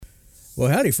Well,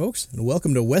 howdy, folks, and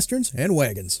welcome to Westerns and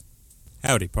Wagons.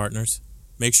 Howdy, partners.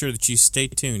 Make sure that you stay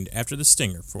tuned after the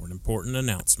stinger for an important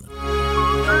announcement.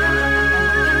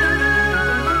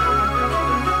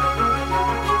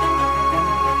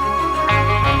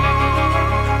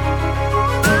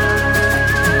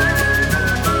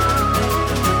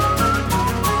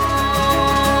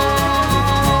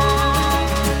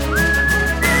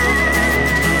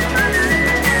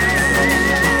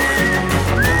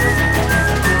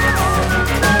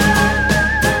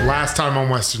 Last time on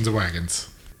Westerns and Wagons.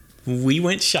 We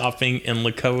went shopping, and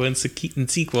Lakoa and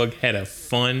Sequog had a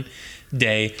fun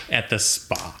day at the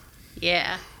spa.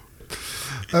 Yeah.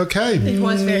 Okay. It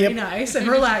was very nice and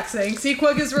relaxing.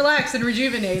 Sequog is relaxed and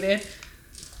rejuvenated.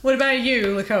 What about you,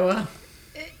 Lakoa?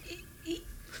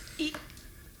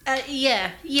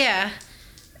 Yeah.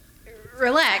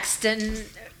 Relaxed and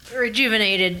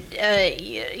rejuvenated.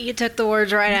 You took the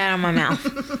words right out of my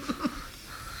mouth.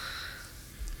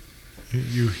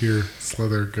 You hear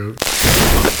Slither go,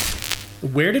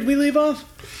 Where did we leave off?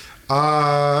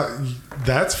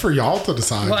 that's for y'all to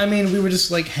decide. Well, I mean, we were just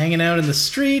like hanging out in the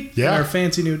street in Yeah. our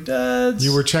fancy new duds.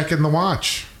 You were checking the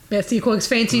watch. Yeah, Sequog's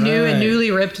fancy new and Right.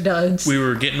 newly ripped duds. We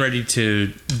were getting ready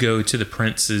to go to the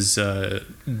prince's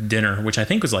dinner, which I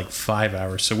think was like 5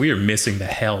 hours. So we are missing the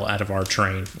hell out of our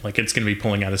train. Like, it's going to be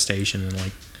pulling out of station in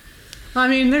like I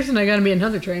mean, there's not going to be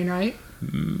another train, right?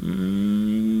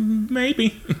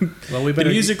 maybe. Well, we The better.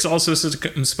 music's also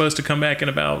supposed to come back in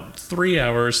about 3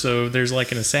 hours. So there's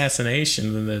like an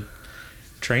assassination, and the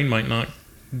train might not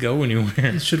go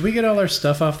anywhere. Should we get all our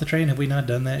stuff off the train? Have we not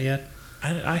done that yet?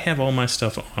 I have all my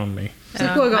stuff on me.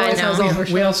 Sequog I always know. has all her We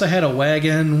stuff. also had a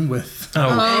wagon with. Oh,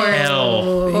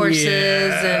 hell. Horses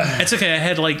and It's okay. I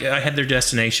had their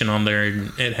destination on there,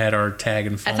 and it had our tag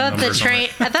and phone I thought numbers on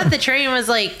it. I thought the train was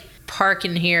like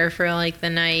parking here for like the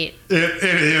night. It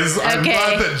is. I'm Okay.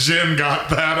 glad that Jen got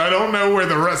that. I don't know where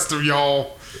the rest of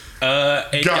y'all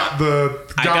It got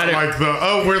got it. like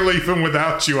the we're leaving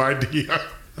without you idea.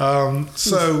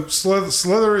 So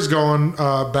Slither is going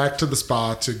back to the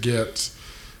spa to get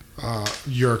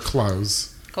your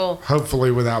clothes, Cool. hopefully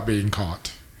without being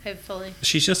caught. Hopefully.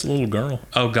 She's just a little girl.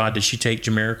 Oh, God, did she take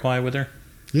Jamiroquai with her?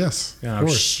 Yes, of Oh,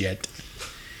 course. shit.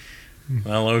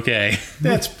 Well, okay.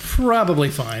 That's probably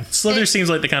fine. Slither seems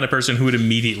like the kind of person who would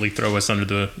immediately throw us under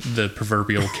the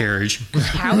proverbial carriage.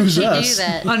 How would Who's she us? do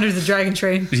that? Under the dragon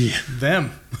train. Yeah.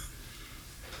 Them.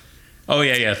 Oh,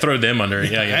 yeah. Throw them under.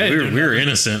 Yeah. I didn't We were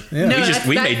innocent. Yeah. No,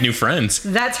 We that- made new friends.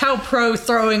 That's how pro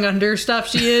throwing under stuff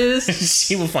she is.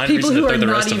 She will find People a reason who to are throw the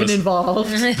not rest of even us.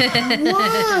 involved.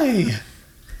 Why?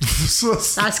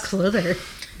 That's Clither.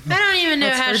 I don't even know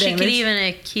That's how her she could damage. even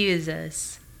accuse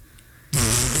us.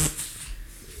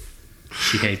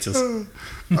 She hates us.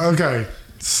 Okay,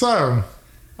 so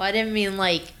Well, I didn't mean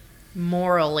like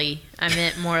morally. I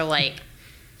meant more like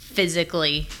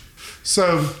physically.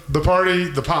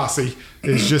 the posse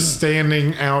is just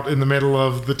standing out in the middle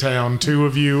of the town. Two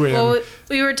of you and Well,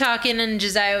 we were talking, and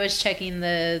Josiah was checking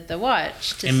the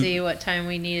watch to And- see what time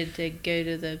we needed to go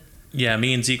to the. Yeah,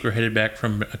 me and Zeke were headed back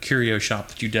from a curio shop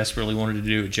that you desperately wanted to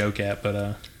do a joke at,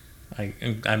 but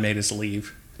I made us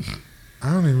leave.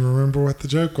 I don't even remember what the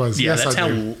joke was. Yeah, yes, that's I how.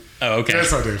 do. Oh, okay.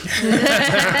 Yes, I do.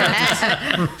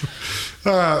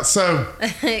 So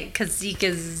Because Zeke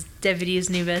is Deputy's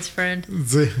new best friend.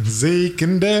 Zeke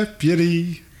and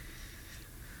Deputy.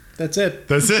 That's it.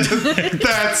 That's it.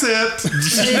 That's it.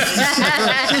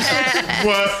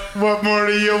 What more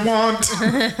do you want?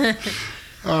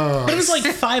 It was like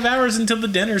 5 hours until the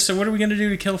dinner, so what are we going to do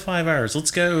to kill 5 hours?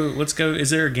 Let's go. Is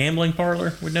there a gambling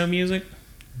parlor with no music?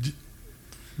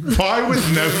 Why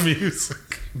with no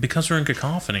music? Because we're in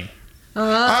cacophony. Oh,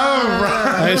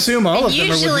 right. I assume all of them are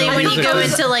Usually, with no when you music. go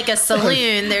into like a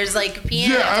saloon, there's like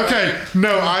piano. Yeah, okay.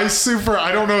 No, I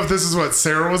don't know if this is what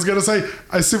Sarah was going to say.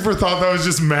 I super thought that was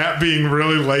just Matt being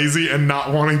really lazy and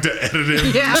not wanting to edit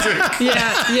in Yeah. music.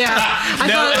 Yeah. I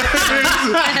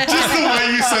thought, Just the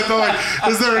way you said that,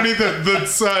 like, is there any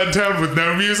that's in town with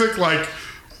no music? Like,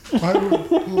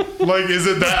 is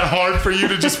it that hard for you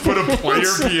to just put a player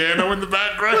piano in the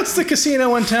background? What's the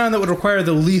casino in town that would require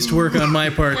the least work on my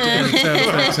part to bring sound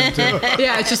effects into?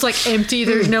 yeah, it's just like empty.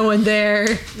 There's no one there.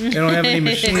 They don't have any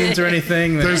machines or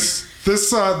anything. There's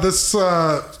this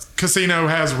casino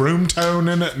has room tone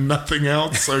in it and nothing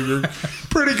else, so you're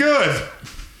pretty good.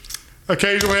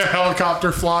 Occasionally a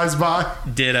helicopter flies by.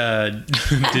 Did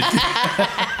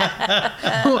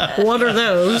What are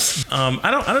those?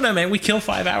 I don't know, man. We kill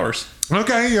 5 hours,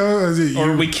 Okay,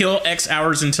 or we kill X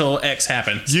hours until X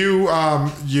happens.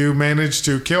 you managed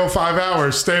to kill 5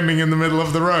 hours standing in the middle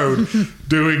of the road.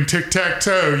 doing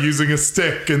tic-tac-toe using a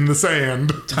stick in the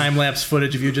sand. Time lapse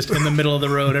footage of you just in the middle of the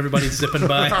road, everybody's zipping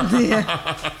by.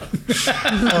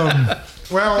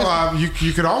 Well,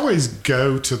 you could always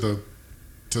go to the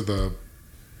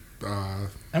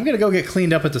I'm gonna go get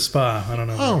cleaned up at the spa. I don't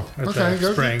know. oh, At okay, the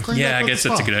go spring. get cleaned Yeah, up I at guess the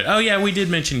that's a spa. good idea. Oh, yeah, we did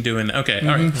mention doing. Okay,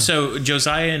 all right. So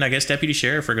Josiah and I guess Deputy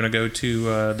Sheriff are going to go to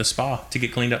the spa to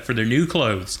get cleaned up for their new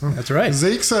clothes. That's right.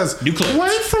 Zeke says, New clothes.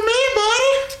 "Wait for me,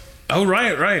 buddy." Oh,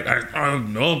 right.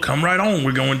 Well, come right on.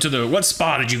 We're going to the. What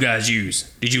spa did you guys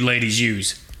use? Did you ladies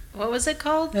use? What was it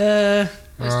called? Uh,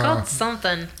 It was called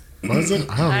something. Was it?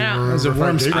 I don't I even don't- remember. Was it if I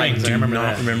Warm gave it- Springs? I Do remember not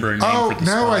that. remember a name Oh for the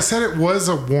no, spa. I said it was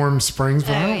a Warm Springs,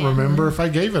 but I don't yeah. remember if I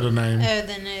gave it a name. Oh,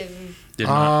 then Did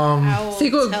not. I will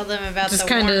Sequel tell them about just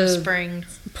the Warm kinda-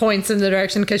 Springs. points in the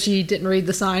direction because she didn't read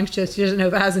the sign. She doesn't know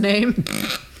if it has a name.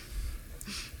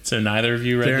 So neither of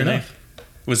you read Fair the name? enough.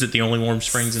 Was it the only Warm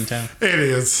Springs in town? It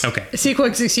is. Okay.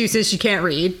 Sequoia's excuse is she can't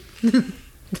read.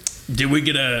 Did we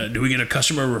get a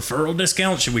customer referral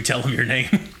discount? Should we tell them your name?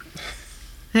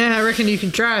 Yeah, I reckon you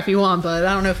can try if you want, but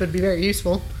I don't know if it'd be very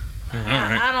useful. All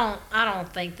right. I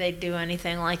don't think they do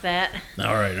anything like that.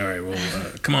 All right. Well,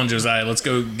 come on, Josiah. Let's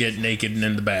go get naked and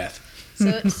in the bath.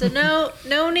 So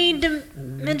no need to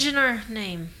mention our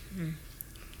name.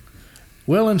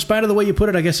 Well, in spite of the way you put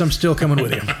it, I guess I'm still coming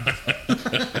with you.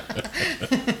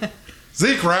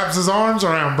 Zeke wraps his arms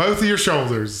around both of your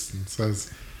shoulders and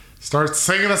says, starts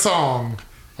singing a song,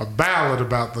 a ballad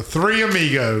about the three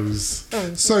amigos.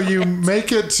 So you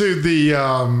make it to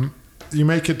the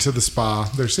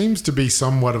spa. There seems to be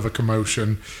somewhat of a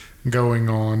commotion going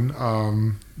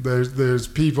on. There's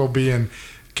people being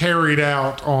carried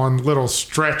out on little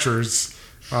stretchers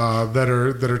that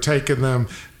are taking them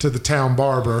to the town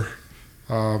barber.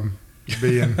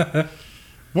 Being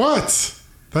what?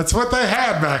 That's what they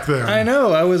had back then. I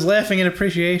know. I was laughing in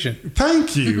appreciation.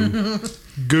 Thank you.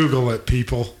 Google it,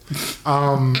 people.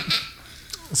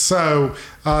 So,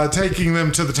 taking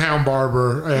them to the town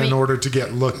barber in order to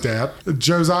get looked at.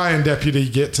 Josiah and Deputy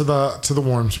get to the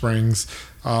Warm Springs.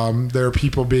 There are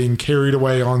people being carried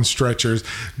away on stretchers,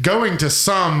 going to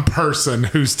some person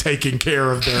who's taking care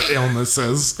of their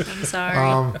illnesses. I'm sorry.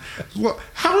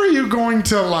 How are you going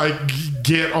to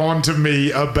get on to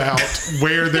me about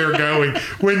where they're going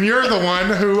when you're the one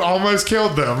who almost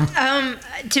killed them?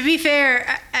 To be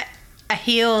fair, I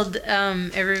healed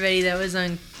everybody that was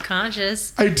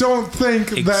unconscious. I don't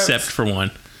think Except for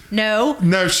one. No.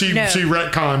 No, she No.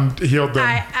 retconned healed them.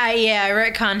 I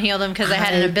retcon healed them because I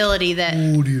had an ability that.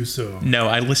 Told you so. No,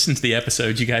 I listened to the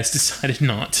episode. You guys decided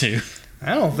not to.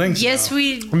 I don't think so. Yes,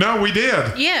 we. No, we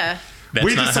did. Yeah. That's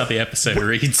We not just- how the episode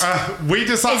reads. We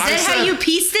decided. Is that how you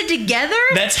pieced it together?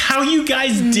 That's how you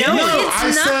guys did No, it. No, It's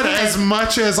I said not. as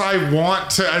much as I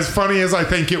want to, as funny as I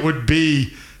think it would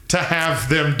be to have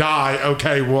them die.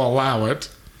 Okay, we'll allow it.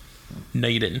 No,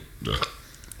 you didn't.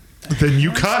 Then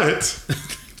you cut it.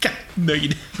 No, you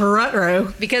didn't.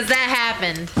 Rutro. Because that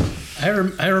happened.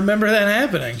 I remember that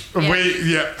happening.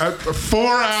 Yeah.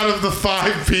 4 out of the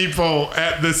 5 people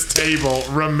at this table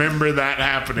remember that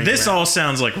happening. This all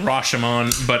sounds like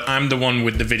Rashomon, but I'm the one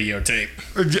with the videotape.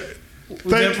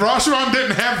 Rashomon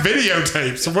didn't have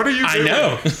videotapes. What are you I doing?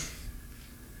 know.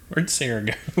 Where'd Sarah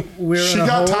go? We're She in a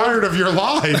got hole. tired of your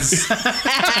lies.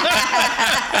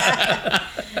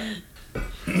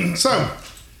 So,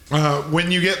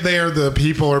 when you get there, the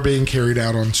people are being carried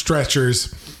out on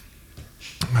stretchers.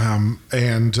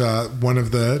 And one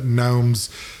of the gnomes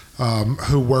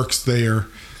who works there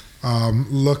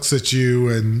looks at you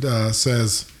and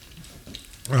says,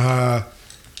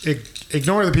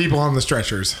 ignore the people on the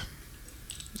stretchers.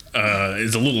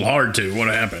 It's a little hard to. What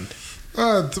happened?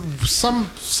 Some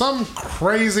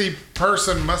crazy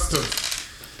person must have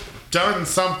done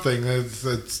something.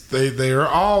 They are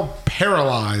all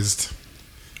paralyzed.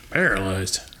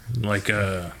 Paralyzed. Like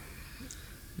a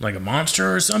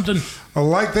monster or something?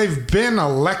 Like they've been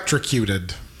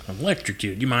electrocuted.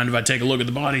 Electrocuted. You mind if I take a look at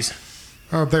the bodies?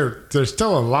 Oh, they're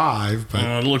still alive, but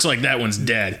It looks like that one's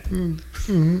dead. no,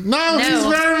 he's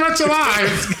very much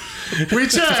alive. We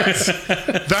checked.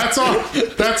 That's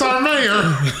our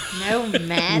mayor. No,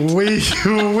 Matt. We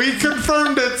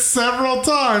confirmed it several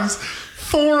times.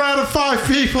 4 out of 5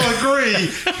 people agree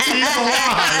he's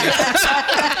alive.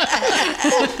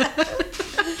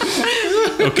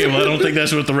 Okay, well, I don't think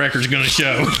that's what the record's going to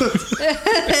show.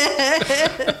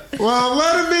 Well,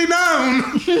 let it be known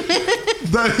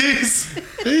that he's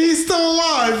still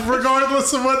alive,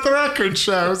 regardless of what the record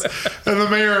shows. And the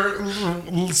mayor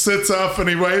sits up and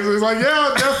he waves. He's like,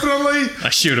 "Yeah, definitely I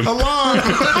shoot him. alive."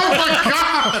 Oh my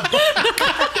god!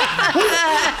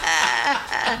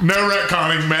 No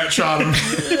retconning. Matt shot him.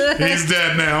 He's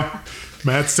dead now.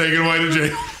 Matt's taken away to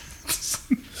jail.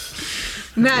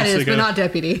 Matt is, they but got- not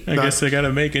deputy. I guess I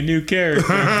gotta make a new character.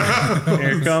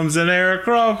 Here comes an Eric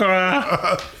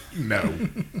Crocodile. No.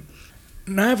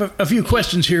 Now, I have a few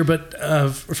questions here, but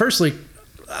firstly,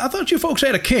 I thought you folks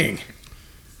had a king.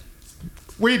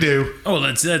 We do. Oh,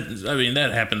 that. I mean,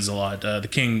 that happens a lot. The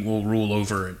king will rule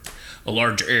over a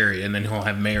large area, and then he'll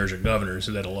have mayors or governors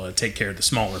that'll take care of the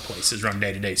smaller places, run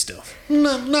day-to-day stuff.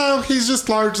 No, he's just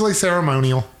largely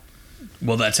ceremonial.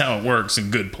 Well, that's how it works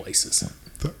in good places.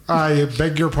 I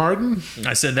beg your pardon?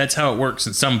 I said that's how it works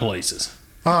in some places.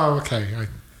 Oh, okay.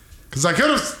 Because I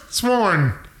could have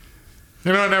sworn.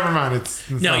 You know, never mind. It's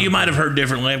No, you might have heard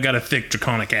differently. I've got a thick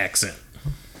draconic accent.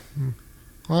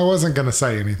 Well, I wasn't going to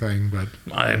say anything, but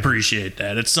I appreciate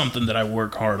that. It's something that I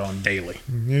work hard on daily.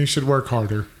 you should work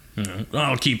harder.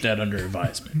 I'll keep that under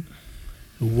advisement.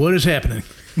 What is happening?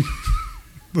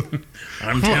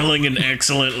 I'm telling an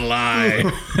excellent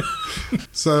lie.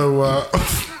 So,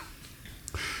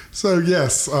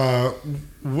 yes,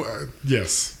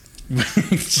 yes.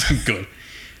 Good.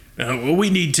 Well, we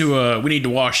need to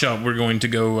wash up. We're going to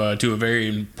go to a very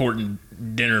important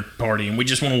dinner party, and we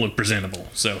just want to look presentable.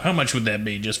 So, how much would that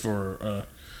be, just for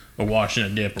a wash and a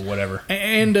dip or whatever?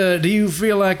 And do you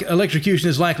feel like electrocution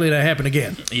is likely to happen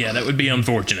again? Yeah, that would be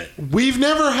unfortunate. We've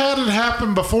never had it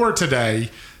happen before today.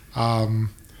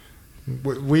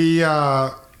 We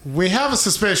have a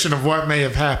suspicion of what may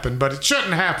have happened, but it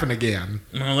shouldn't happen again.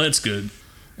 Well, that's good.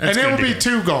 That's And it good will to be hear.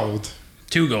 2 gold.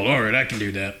 2 gold. All right, I can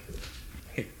do that.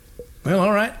 Well,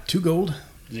 all right, 2 gold.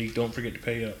 Zeke, don't forget to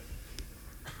pay up.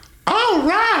 Oh,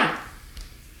 right.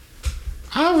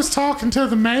 I was talking to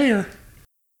the mayor.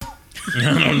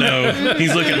 I don't know.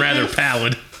 He's looking rather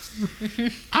pallid.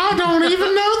 I don't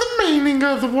even know the meaning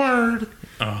of the word.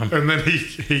 Um, And then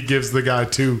he gives the guy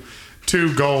two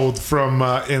gold from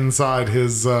inside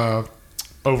his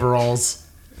overalls.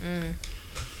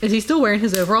 Is he still wearing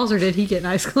his overalls, or did he get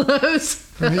nice clothes?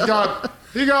 And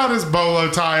he got his bolo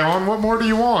tie on. What more do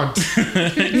you want?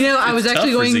 You know, I was It's actually tough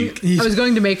for going. Zeke. I was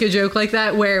going to make a joke like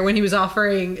that, where when he was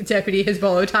offering Deputy his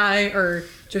bolo tie, or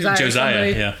Josiah, or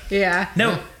somebody, yeah,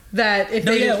 No. that if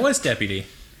No, they yeah, it was deputy.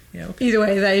 Yeah, okay. either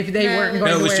way, they weren't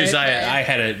going No, it to was wear Josiah. it. I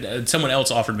had someone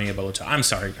else offered me a bow tie. I'm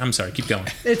sorry. Keep going.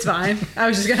 It's fine. I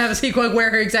was just gonna have a Sequog wear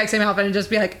her exact same outfit and just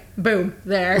be like, boom,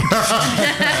 there.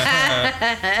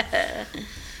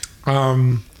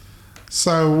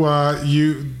 So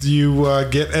you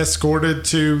get escorted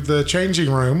to the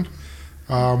changing room,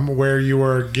 where you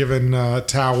are given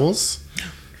towels,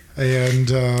 and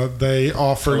they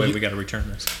offer Oh, wait, you. we got to return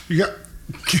this. You got.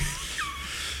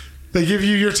 They give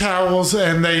you your towels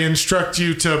and they instruct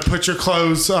you to put your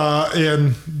clothes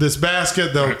in this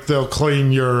basket. They'll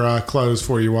clean your clothes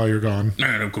for you while you're gone. All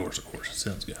right, of course.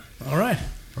 Sounds good. All right.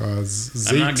 I'm not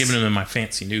Zeke's- giving them my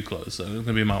fancy new clothes, though. It's going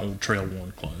to be my old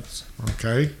trail-worn clothes.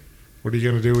 Okay. What are you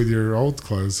going to do with your old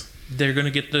clothes? They're going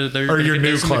to get the... Or your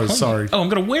new clothes, sorry. Oh, I'm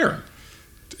going to wear them.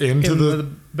 Into In the. the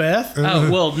bath? Oh,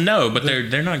 well, no, but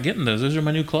they're not getting those. Those are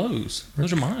my new clothes.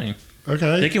 Those are mine. They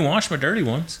Okay. can wash my dirty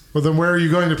ones. Well, then where are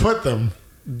you going to put them?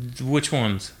 Which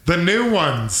ones? The new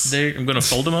ones. I'm going to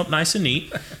fold them up nice and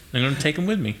neat. I'm going to take them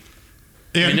with me.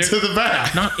 Into the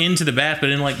bath. Not into the bath, but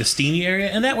in like the steamy area,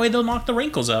 and that way they'll knock the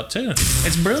wrinkles out too.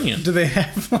 It's brilliant. Do they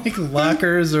have like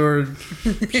lockers or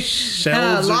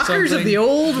shelves or Lockers something? of the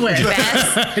old way.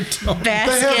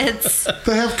 Baskets.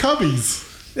 They have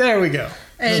cubbies. There we go.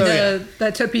 And So, yeah.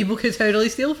 that's what people could totally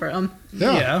steal from.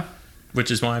 Yeah.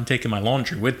 Which is why I'm taking my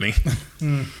laundry with me.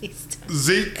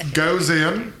 Zeke goes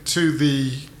in to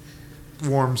the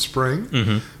warm spring.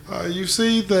 You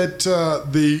see that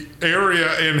the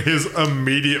area in his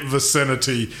immediate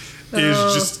vicinity is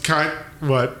just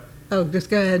what? Oh, just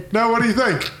go ahead. No, what do you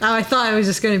think? Oh, I thought it was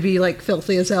just going to be like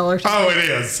filthy as hell or something. Oh, it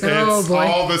is. Oh, It's boy.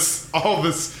 all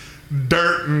this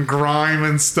dirt and grime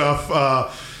and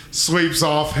stuff sweeps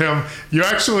off him. You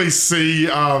actually see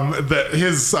that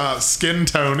his skin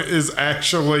tone is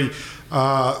actually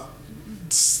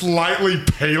slightly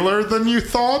paler than you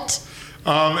thought.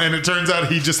 And it turns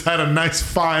out he just had a nice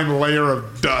fine layer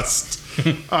of dust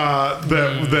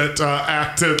that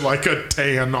acted like a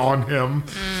tan on him.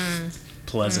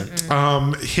 Pleasant.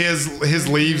 His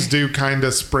leaves do kind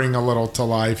of spring a little to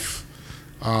life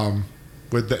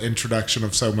with the introduction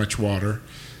of so much water,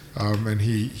 and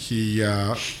he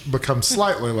becomes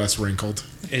slightly less wrinkled.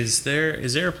 Is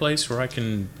there a place where I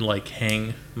can like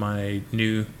hang my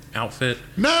new outfit?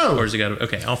 No, Or is it got to...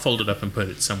 Okay, I'll fold it up and put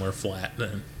it somewhere flat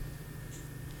then.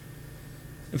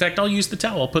 In fact, I'll use the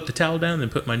towel. I'll put the towel down, then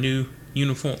put my new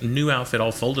outfit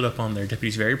all folded up on there.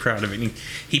 Deputy's very proud of it. And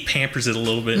he pampers it a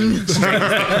little bit and straightens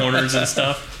the corners and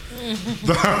stuff.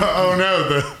 oh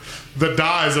no, the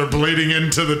dyes are bleeding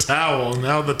into the towel.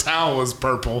 Now the towel is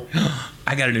purple.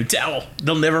 I got a new towel.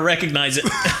 They'll never recognize it.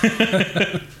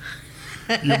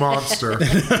 You monster.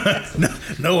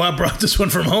 No, I brought this one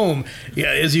from home. Yeah,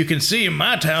 as you can see,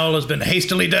 my towel has been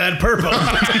hastily dyed purple.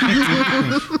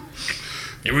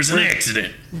 It was an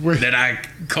accident that I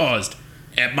caused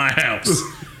at my house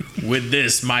with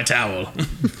this, my towel.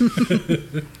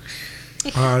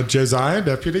 Josiah,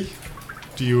 deputy,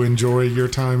 do you enjoy your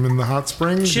time in the hot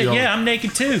springs? Shit, yeah, I'm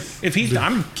naked too. If he's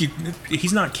not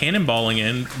cannonballing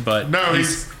in, but No,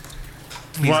 he's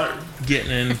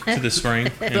getting into the spring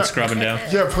and scrubbing down.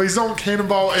 Yeah, please don't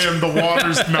cannonball in. The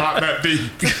water's not that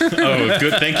deep. Oh,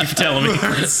 good. Thank you for telling me.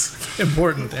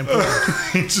 Important.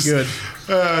 Good.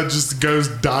 Just goes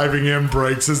diving in,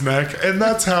 breaks his neck, and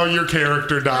that's how your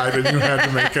character died, and you had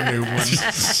to make a new one.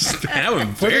 How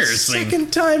embarrassing.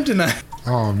 Second time tonight.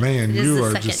 Oh man, This you is are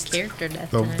the second just character death.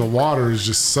 the tonight. water is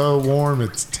just so warm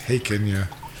it's taking you,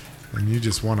 and you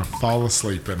just want to fall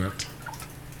asleep in it.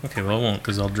 Okay, well, I won't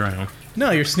because I'll drown. No,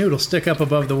 your snoot will stick up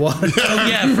above the water. Oh,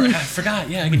 yeah, I forgot.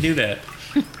 Yeah, I can do that.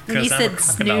 You Because I'm a said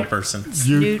crocodile snoot. person.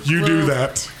 You Snoot do will-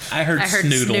 that. I heard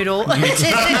snoodle.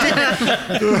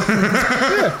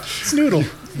 Snoodle.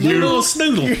 Little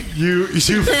snoodle. You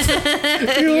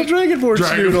Your little dragonborn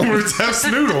snoodle. dragonborns have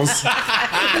snoodles.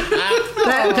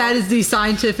 That is the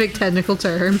scientific technical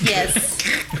term. Yes.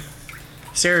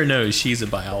 Sarah knows she's a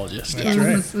biologist. That's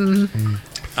right.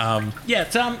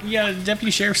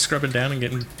 Deputy Sheriff scrubbing down and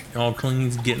getting all clean,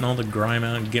 getting all the grime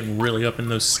out and getting really up in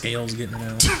those scales, getting it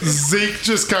out. Zeke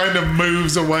just kind of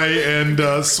moves away and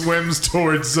swims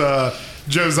towards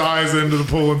Josiah's end of the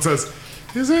pool and says,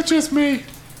 "Is that just me,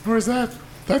 or is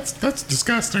that's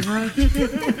disgusting, right?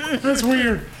 That's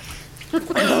weird."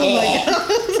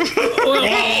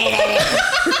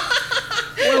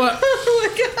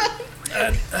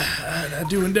 I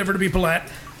do endeavor to be polite.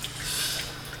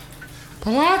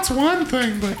 Polite's one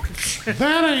thing, but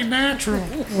that ain't natural.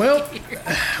 Well,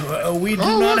 we do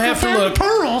not look, I have to found a look.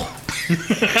 pearl.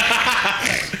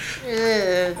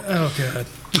 Oh, God.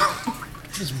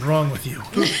 What is wrong with you?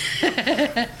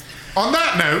 On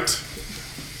that note,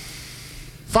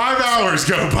 5 hours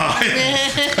go by.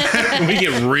 We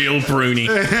get real pruny.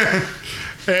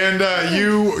 And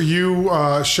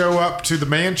you show up to the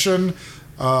mansion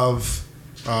of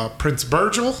Prince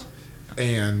Virgil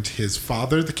and his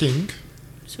father, the king,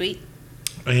 Sweet.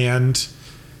 and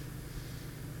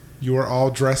you are all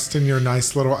dressed in your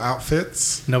nice little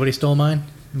outfits. Nobody stole mine?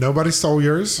 Nobody stole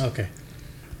yours. Okay.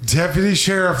 Deputy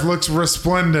Sheriff looks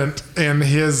resplendent in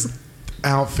his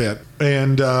outfit,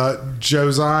 and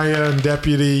Josiah and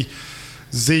Deputy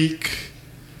Zeke,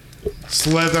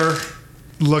 Slither,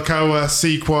 Lakoa,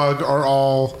 Seaquag are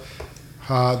all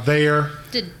there.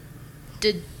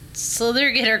 Did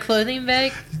Slither get her clothing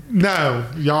back? No,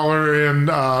 y'all are in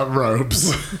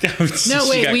robes. No,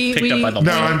 wait, we-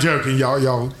 No, I'm joking.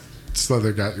 Y'all,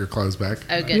 Slither got your clothes back.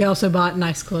 Oh, good. We also bought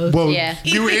nice clothes. Well, Yeah.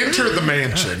 you enter the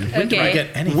mansion I Okay. get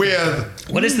anything. with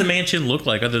What does the mansion look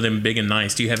like other than big and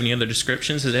nice? Do you have any other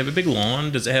descriptions? Does it have a big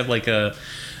lawn? Does it have like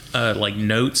like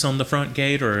notes on the front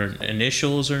gate or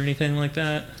initials or anything like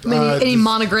that? Any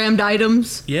monogrammed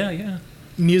items? Yeah.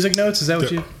 Music notes? Is that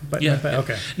what you... Yeah.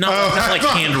 Okay. Not like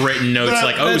handwritten notes That-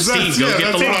 like, oh, that's- Steve, go yeah,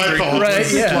 get the that's what I laundry. thought. Right,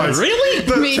 This is yeah. like-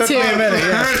 Really? Me Took too. me a minute,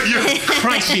 yeah.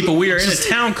 Christ, people, we are in a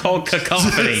town called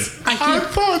Cacophony. I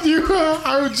thought you.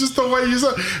 I was just the way you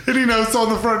said. Any notes on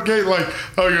the front gate like,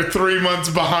 "Oh, you're 3 months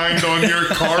behind on your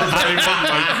car payment."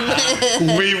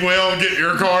 Like, we will get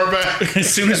your car back.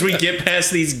 As soon as we get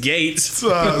past these gates.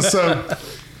 So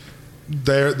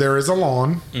there is a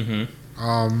lawn.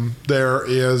 There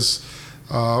is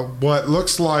what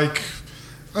looks like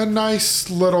a nice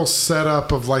little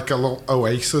setup of like a little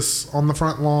oasis on the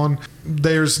front lawn.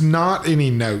 There's not any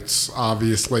notes,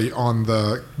 obviously, on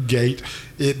the gate.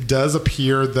 It does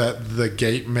appear that the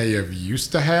gate may have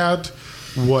used to had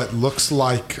what looks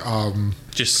like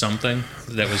Just something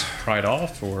that was pried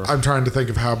off, or I'm trying to think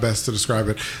of how best to describe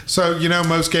it. So,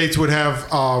 most gates would have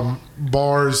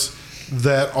bars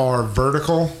that are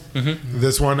vertical.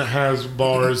 This one has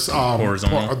bars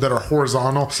Horizontal. that are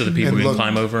horizontal. so the people and can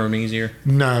climb over them easier.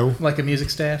 No, Like a music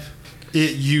staff?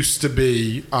 it used to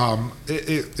be,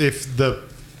 if the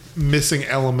missing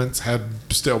elements had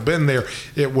still been there,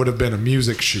 it would have been a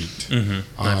music sheet,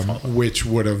 which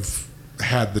would have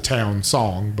had the town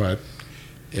song, but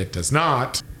it does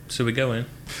not. So we go in.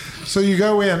 So you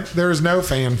go in. There is no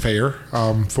fanfare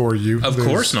for you. Of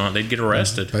course not. They'd get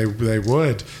arrested. They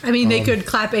would. I mean, they could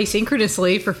clap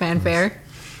asynchronously for fanfare.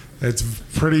 It's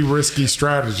pretty risky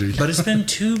strategy. But it's been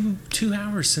two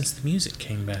hours since the music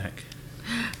came back.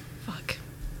 Fuck.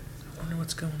 I wonder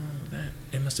what's going on with that.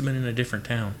 must have been in a different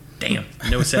town. Damn,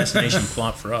 no assassination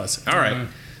plot for us. All right.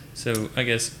 So I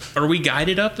guess, are we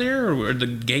guided up there, or are the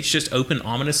gates just open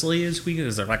ominously as we?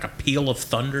 Is there like a peal of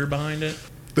thunder behind it?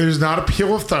 There's not a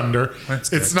peal of thunder.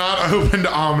 It's not opened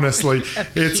ominously.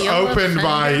 It's opened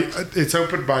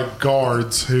by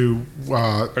guards who.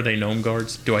 Are they gnome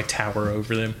guards? Do I tower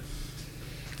over them?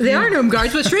 They are gnome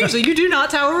guards, but strangely, you do not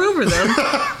tower over them.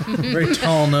 Very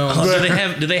tall gnomes.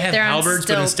 Do they have They're on halberds,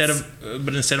 but stilts.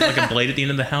 instead of like a blade at the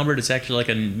end of the halberd, it's actually like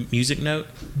a music note,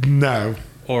 No.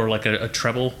 or like a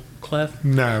treble clef,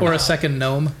 No. Or a second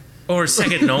gnome. or a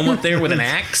second gnome up there with an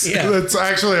axe. Yeah. It's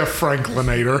actually a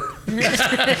Franklinator.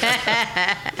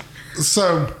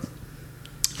 So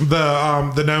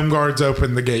the gnome guards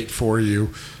open the gate for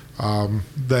you.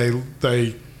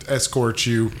 They escort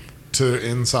you to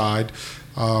inside,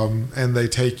 and they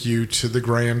take you to the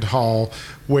grand hall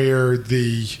where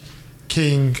the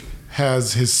king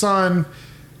has his son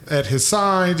at his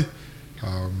side,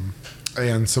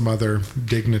 and some other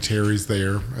dignitaries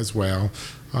there as well.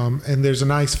 And there's a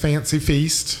nice fancy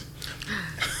feast.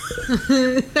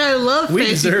 I love We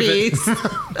fancy deserve it. feasts.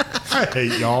 I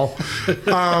hate y'all.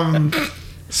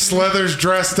 Slither's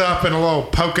dressed up in a little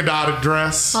polka dotted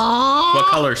dress. What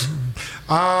colors?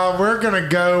 We're gonna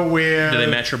go with. Do they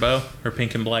match your bow? Or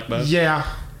pink and black bow? Yeah,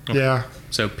 yeah.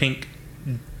 So pink.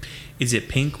 Is it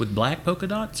pink with black polka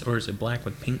dots, or is it black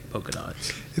with pink polka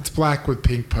dots? It's black with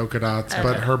pink polka dots,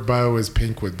 but her bow is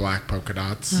pink with black polka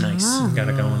dots. Nice. Got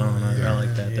it going on. I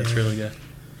like that. That's really good.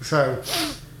 So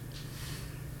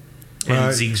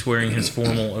And Zeke's wearing his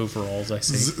formal overalls, I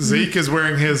see. Zeke is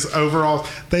wearing his overalls.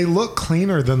 They look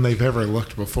cleaner than they've ever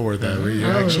looked before, though.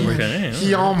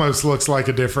 He almost looks like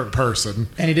a different person.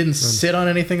 And he didn't sit on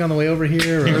anything on the way over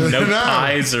here? Or? No No.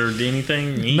 ties or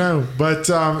anything? No, but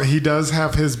he does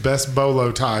have his best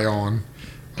bolo tie on.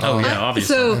 Oh, yeah,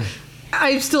 obviously. So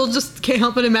I still just can't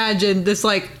help but imagine this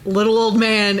like little old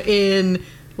man in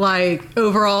like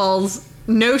overalls,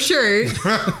 no shirt,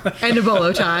 and a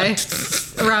bolo tie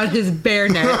around his bare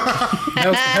neck.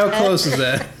 How close is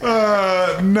that?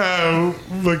 No,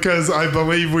 because I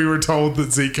believe we were told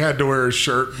that Zeke had to wear a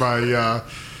shirt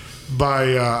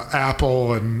by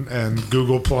Apple and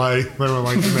Google Play. They were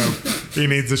like, no, he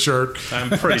needs a shirt. I'm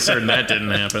pretty certain that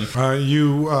didn't happen.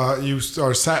 You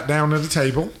are sat down at a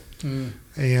table,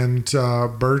 and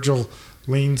Virgil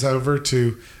leans over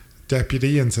to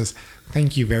Deputy and says,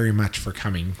 "Thank you very much for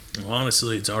coming." Well,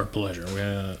 honestly, it's our pleasure.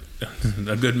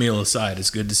 A good meal aside, it's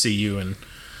good to see you and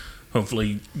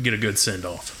hopefully get a good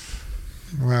send-off.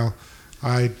 Well,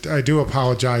 I do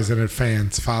apologize in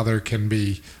advance. Father can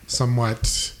be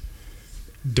somewhat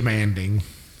demanding.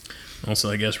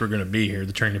 Also, I guess we're going to be here.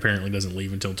 The train apparently doesn't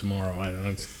leave until tomorrow. I don't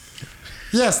know.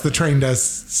 Yes, the train does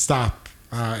stop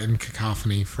in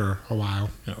Cacophony for a while.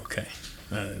 Okay.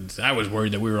 I was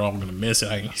worried that we were all going to miss it.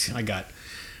 I got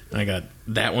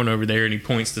that one over there, and he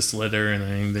points to Slither,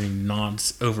 and then he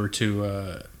nods over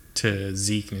to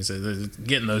Zeke, and he says,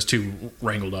 "Getting those two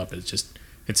wrangled up is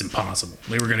it's impossible.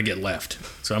 They were going to get left,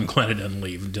 so I'm glad it doesn't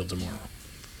leave until tomorrow."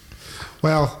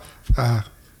 Well,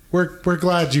 we're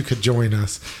glad you could join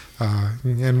us,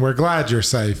 and we're glad you're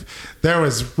safe. There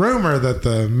was rumor that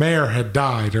the mayor had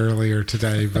died earlier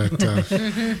today, but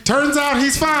turns out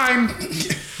he's fine.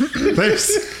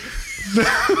 There's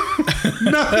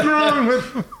nothing wrong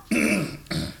with him.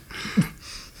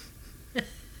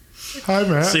 Hi,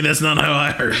 Matt. See, that's not how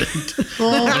I heard it.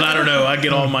 But I don't know. I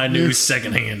get all my news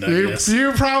secondhand, I guess.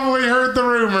 You probably heard the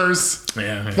rumors,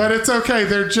 Yeah. but it's okay.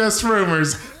 They're just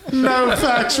rumors. No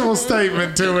factual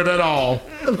statement to it at all.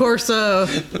 Of course, I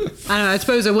don't know. I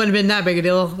suppose it wouldn't have been that big a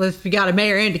deal if you got a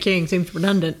mayor and a king. Seems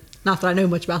redundant. Not that I know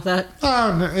much about that.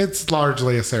 No, it's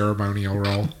largely a ceremonial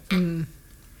role.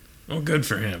 Well, good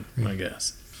for him, I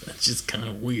guess. That's just kind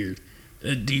of weird.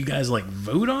 Do you guys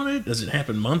vote on it? Does it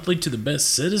happen monthly to the best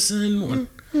citizen?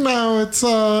 No,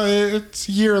 it's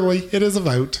yearly. It is a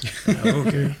vote.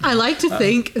 Okay. I like to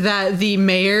think that the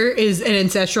mayor is an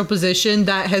ancestral position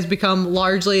that has become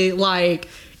largely a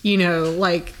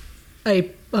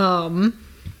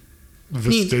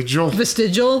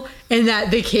vestigial, and that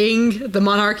the king, the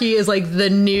monarchy, is the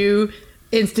new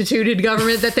instituted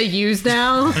government that they use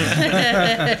now.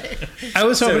 I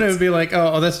was hoping it would be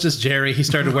oh, that's just Jerry. He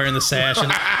started wearing the sash, and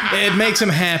it makes him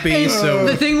happy. So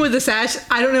The thing with the sash,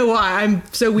 I don't know why I'm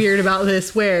so weird about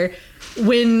this, where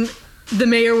when the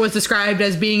mayor was described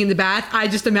as being in the bath, I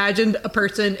just imagined a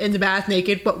person in the bath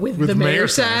naked, but with the mayor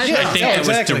sash. Yeah. I think that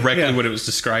exactly. was directly Yeah. what it was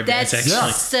described That's as,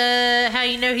 actually. how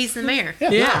you know he's the mayor.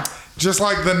 Yeah. Just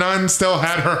like the nun still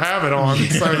had her habit on,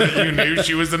 so that you knew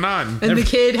she was a nun. And the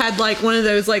kid had one of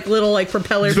those little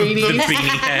propeller The beanies. beanie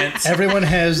hats. everyone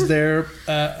has their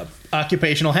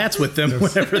occupational hats with them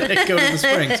whenever they go to the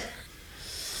springs.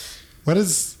 What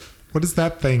is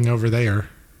that thing over there?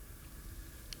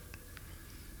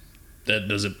 That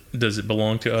does it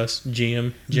belong to us,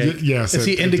 GM Jake? Yes. Is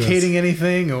he indicating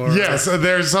anything? Or Yes,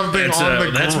 there's something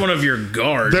That's one of your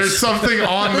guards. There's something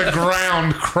on the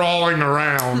ground crawling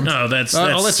around. No, that's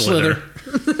let's Slither.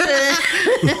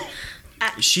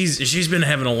 She's been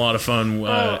having a lot of fun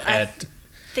I at.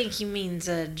 think he means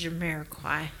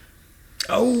Jamiroquai.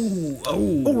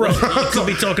 Oh, right. You could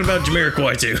be talking about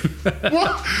Jamiroquai too.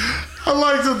 What? I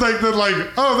like to think that, like,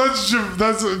 that's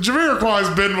Jamiroquai's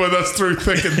been with us through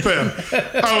thick and thin.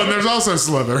 Oh, and there's also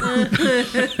Slither.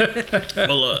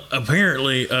 Well,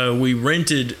 apparently, we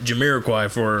rented Jamiroquai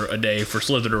for a day for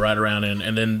Slither to ride around in,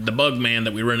 and then the bug man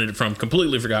that we rented it from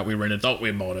completely forgot we rented, thought we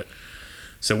had bought it.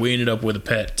 So we ended up with a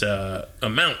pet, a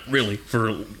mount, really,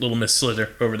 for little Miss Slither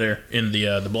over there in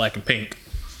the black and pink.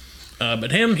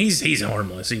 But him, he's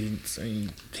harmless.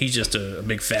 He's just a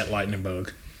big fat lightning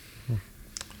bug.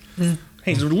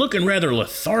 He's looking rather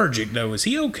lethargic, though. Is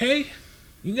he okay?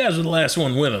 You guys were the last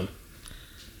one with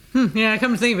him. Yeah,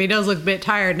 come to think of it, he does look a bit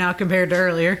tired now compared to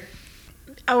earlier.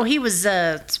 Oh, he was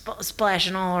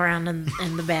splashing all around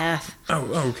in the bath.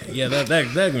 Oh, okay. Yeah, that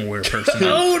can wear a person.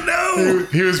 oh no!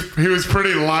 He was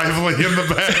pretty lively in the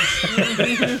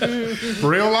back.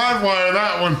 Real live wire,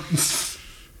 that one.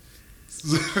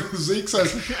 Zeke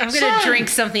says, I'm going to drink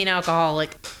something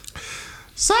alcoholic.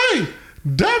 Say,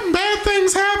 doesn't bad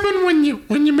things happen when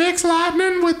you mix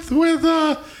lightning with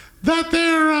that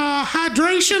there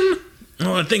hydration?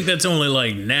 Well, I think that's only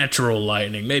like natural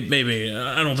lightning. Maybe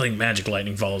I don't think magic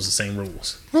lightning follows the same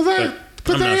rules. Well,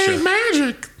 but I'm not they sure. ain't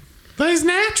magic. They's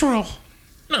natural.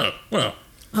 No, well,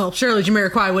 Well, surely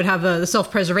Jamiroquai would have the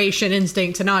self-preservation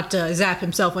instinct to not zap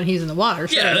himself when he's in the water.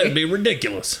 yeah, surely. that'd be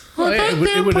ridiculous. Well, I think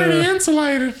they're pretty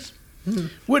insulated.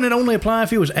 Wouldn't it only apply if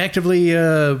he was actively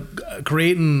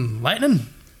creating lightning?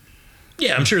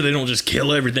 Yeah, I'm sure they don't just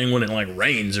kill everything when it like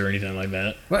rains or anything like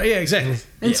that. Well, yeah, exactly.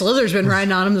 And Slither's been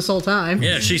riding on him this whole time.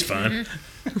 Yeah, she's fine.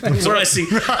 So I see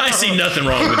nothing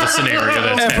wrong with the scenario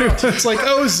that's happening. Everyone's like,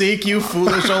 "Oh, Zeke, you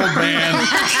foolish old man!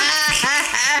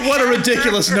 What a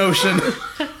ridiculous notion!"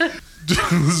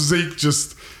 Zeke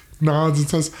just nods and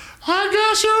says, I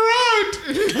guess you're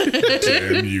right.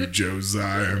 Damn you,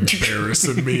 Josiah,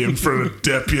 embarrassing me in front of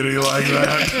deputy like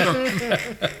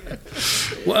that.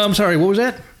 Well, I'm sorry. What was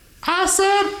that? I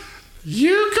said,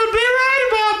 you could be right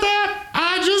about that.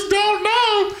 I just don't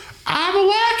know. I'm a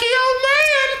wacky old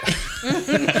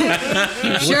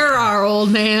man. Sure are,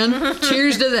 old man.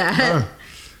 Cheers to that.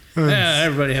 Yeah,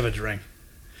 everybody have a drink.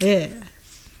 Yeah.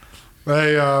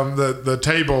 They, the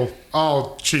table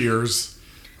all cheers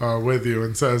with you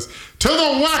and says, to the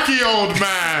wacky old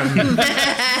man.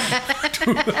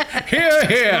 Here,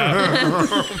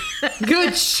 here.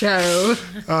 Good show.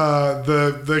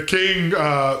 The king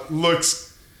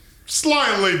looks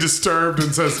slightly disturbed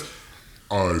and says,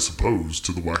 I suppose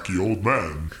to the wacky old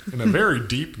man, in a very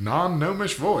deep,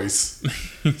 non-gnomish voice.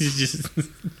 He's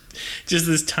just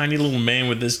this tiny little man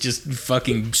with this just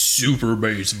fucking super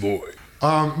bass voice.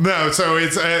 No, so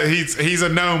it's he's a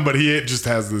gnome, but he just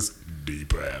has this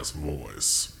deep ass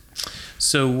voice.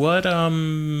 So what are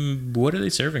they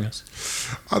serving us?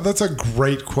 That's a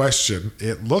great question.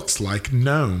 It looks like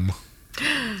gnome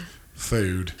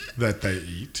food that they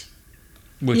eat.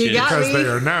 Which You is got Because me. they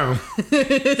are gnome.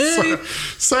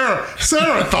 Sarah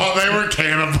thought they were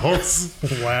cannibals.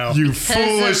 Wow. You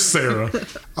foolish Sarah.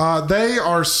 They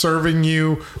are serving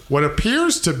you what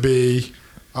appears to be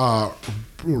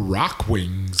rock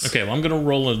wings. okay. Well, I'm gonna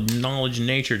roll a knowledge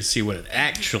nature to see what it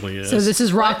actually is. So this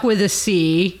is rock with a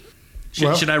C.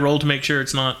 Should I roll to make sure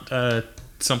it's not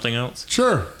something else?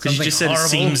 Sure. Because you Something just said horrible? it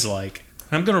seems like.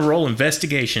 I'm gonna roll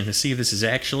investigation to see if this is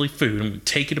actually food. I'm gonna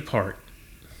take it apart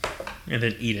and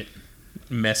then eat it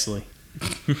messily.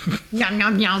 Yum,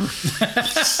 yum, yum.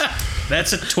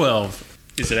 That's a 12.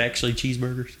 Is it actually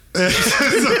cheeseburgers?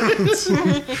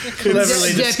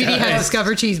 Cleverly Deputy has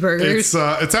discovered cheeseburgers.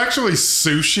 It's actually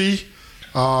sushi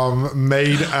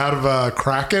made out of a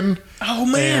kraken. Oh,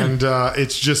 man. And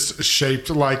it's just shaped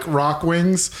like rock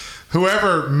wings.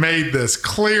 Whoever made this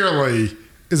clearly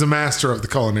is a master of the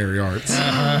culinary arts.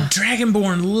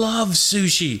 Dragonborn loves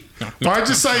sushi. Why'd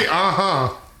you say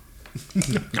uh-huh?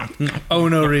 Oh,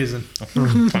 no reason.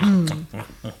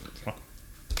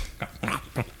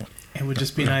 It would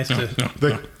just be nice to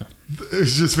It'd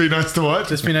just be nice to what?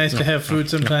 have food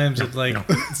sometimes that like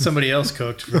somebody else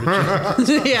cooked. For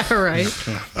the Yeah, right.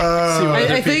 see what other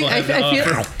I think people have to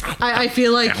offer. I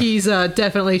feel like he's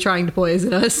definitely trying to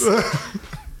poison us.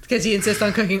 because he insists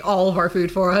on cooking all of our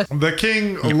food for us. The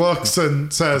king looks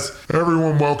and says,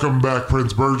 Everyone welcome back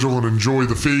Prince Virgil and enjoy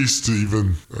the feast,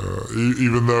 even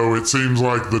though it seems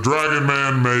like the Dragon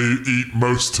Man may eat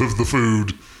most of the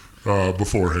food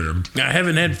beforehand. I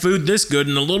haven't had food this good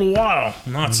in a little while.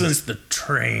 Not since the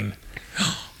train.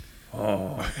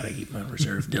 Oh, I gotta eat my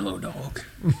reserve Dillo dog.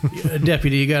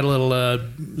 Deputy, you got a little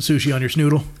sushi on your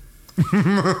snoodle?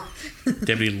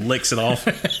 Deputy licks it off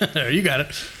There, you got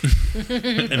it.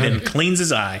 and then cleans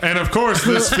his eye. and of course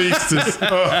this feast is,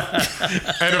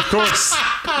 and of course,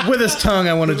 With his tongue,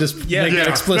 I want to just make that Yeah.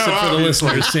 explicit No, for the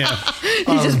obviously. listeners. Yeah.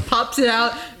 He just pops it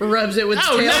out, rubs it with his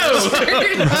tail.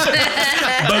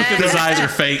 Both of his eyes are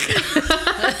fake.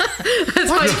 That's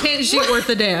why he can't shoot worth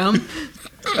a damn.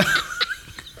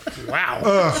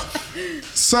 Wow.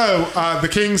 so the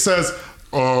king says,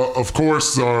 Of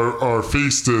course, our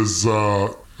feast is a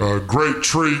great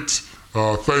treat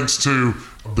thanks to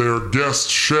their guest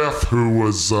chef who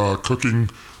was cooking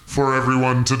for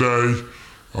everyone today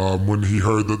when he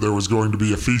heard that there was going to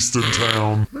be a feast in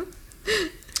town.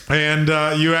 and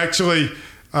you actually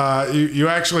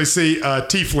see a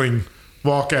tiefling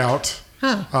walk out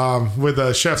with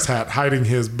a chef's hat, hiding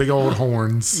his big old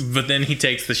horns. But then he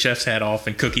takes the chef's hat off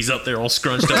and Cookie's up there all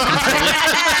scrunched up.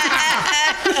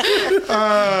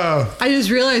 I just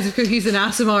realized if Cookie's an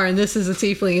Aasimar and this is a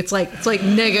tiefling, it's like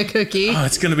Nega Cookie. Oh,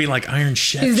 it's gonna be like Iron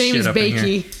Chef. His name shit is up in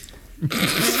here.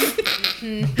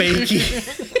 Bakey.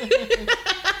 Bakey.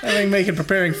 I think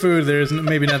preparing food there is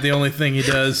maybe not the only thing he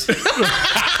does.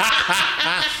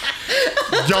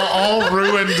 Y'all all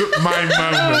ruined my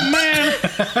moment.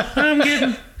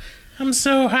 Man, I'm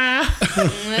so high.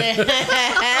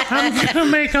 I'm gonna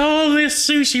make all this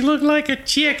sushi look like a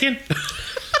chicken.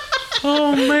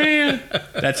 Oh man,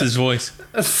 that's his voice.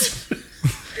 Fine,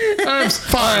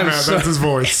 Matt, that's his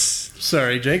voice.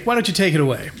 Sorry, Jake. Why don't you take it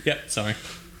away? Yep, sorry.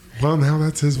 Well, now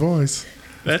that's his voice.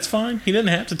 That's fine. He doesn't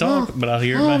have to talk, but I'll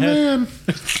hear it in Oh my head. man,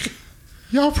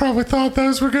 y'all probably thought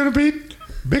those were gonna be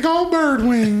big old bird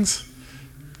wings.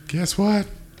 Guess what?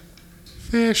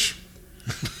 Fish.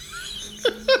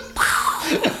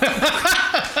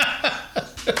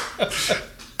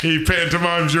 He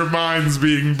pantomimes your minds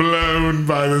being blown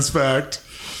by this fact.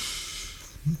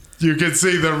 You can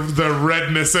see the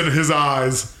redness in his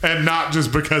eyes, and not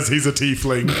just because he's a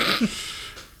tiefling.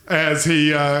 As he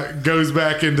goes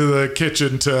back into the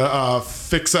kitchen to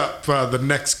fix up the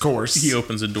next course. He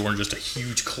opens the door and just a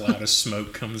huge cloud of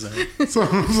smoke comes out.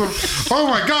 Oh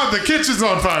my God, the kitchen's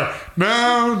on fire!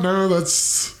 No,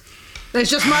 that's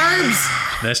just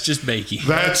Marbs. That's just Bakey.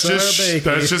 just Bakey.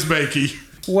 that's just Bakey.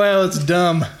 Well, it's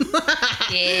dumb.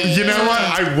 You know what?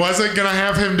 I wasn't gonna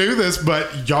have him do this,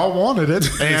 but y'all wanted it,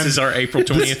 This and is our April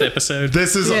 20th episode.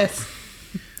 this is. Yes.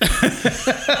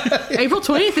 April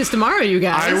 20th is tomorrow, you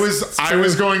guys. I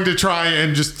was going to try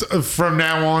and just from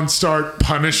now on start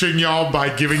punishing y'all by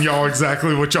giving y'all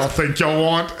exactly what y'all think y'all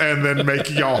want and then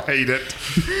making y'all hate it.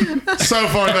 So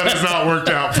far that has not worked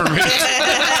out for me.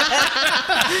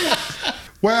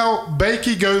 Well,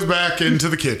 Bakey goes back into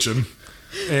the kitchen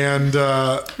and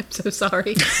I'm so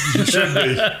sorry. you should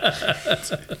be.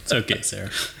 It's okay, Sarah.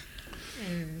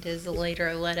 And is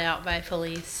later let out by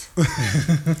police.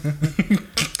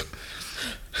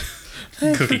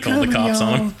 Cookie called the cops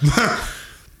on him.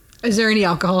 Is there any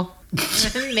alcohol?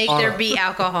 Make there be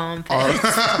alcohol in place.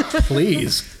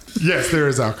 Please. Yes, there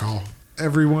is alcohol.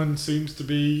 Everyone seems to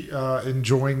be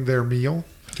enjoying their meal.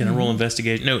 Can I roll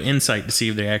investigation? No, insight to see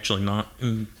if they're actually not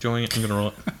enjoying it. I'm going to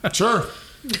roll it. Sure.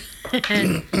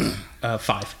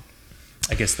 5.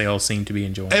 I guess they all seem to be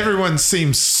enjoying it. Everyone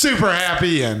seems super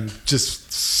happy and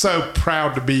just so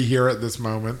proud to be here at this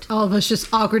moment. All of us just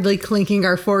awkwardly clinking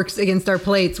our forks against our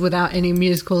plates without any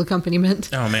musical accompaniment.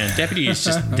 Oh man,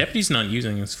 Deputy's not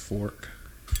using his fork.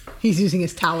 He's using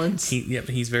his talons.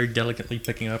 He's very delicately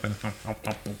picking up and.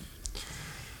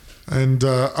 And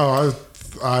I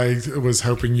was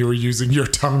hoping you were using your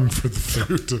tongue for the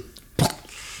food.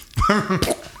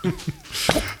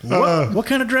 What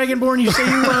kind of dragonborn you say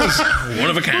he was? One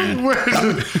of a kind.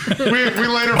 we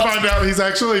later find out he's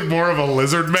actually more of a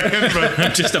lizard man,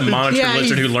 but Just a monitor Yeah,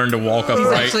 lizard who learned to walk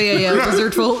upright. Actually, a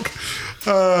lizard folk.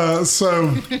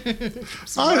 so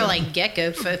It's more like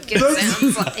gecko folk, it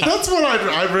sounds like. that's what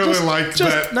I really like.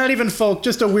 Just That not even folk,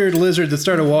 just a weird lizard that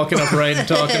started walking upright and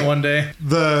talking one day.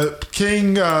 the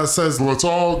king says, Let's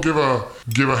all give a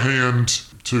hand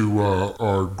to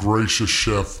our gracious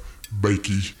chef,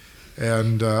 Bakey.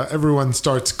 and everyone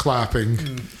starts clapping.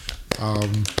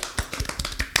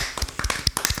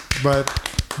 But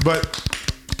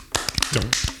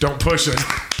don't push it.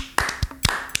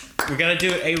 We gotta do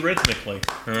it arrhythmically.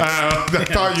 I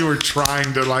thought you were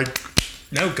trying to like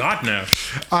No, God, no.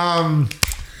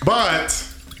 But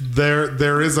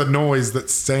there is a noise that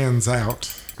stands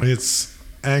out. It's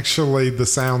actually the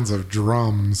sounds of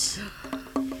drums.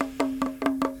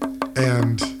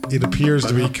 And it appears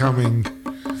to be coming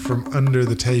from under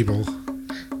the table.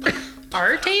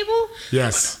 Our table?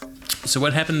 Yes. So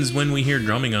what happens when we hear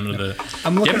drumming under the...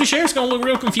 I'm looking- Deputy Sheriff's going to look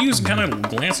real confused and kind of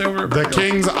glance over. The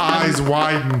king's eyes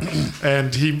widen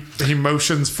and he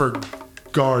motions for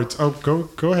guards. Oh,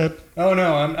 go ahead. Oh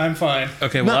no, I'm fine.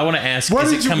 Okay, well, I want to ask, What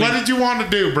is did it coming... you want to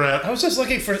do, Brett? I was just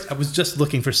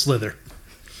looking for Slither.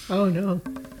 Oh no.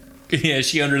 Yeah, is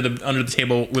she under the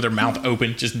table with her mouth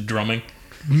open, just drumming?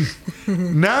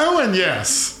 No and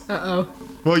yes. Uh-oh.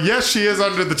 Well, yes, she is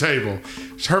under the table.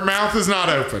 Her mouth is not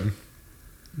open.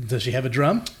 Does she have a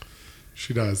drum?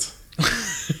 She does.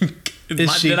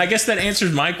 Then I guess that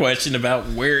answers my question about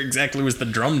where exactly was the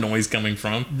drum noise coming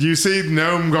from. You see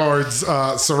gnome guards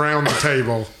surround the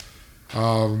table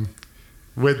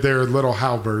with their little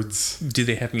halberds. Do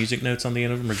they have music notes on the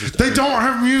end of them, or just... They don't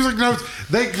have music notes.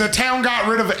 The town got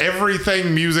rid of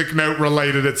everything music note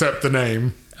related except the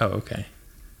name. Oh, okay.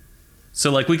 So,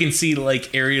 like, we can see,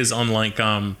 like, areas on, like,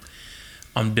 on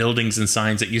buildings and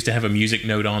signs that used to have a music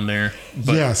note on there.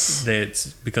 But Yes. it's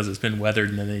because it's been weathered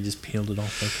and then they just peeled it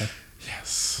off. Okay.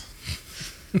 Yes.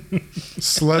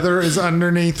 Slither is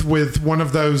underneath with one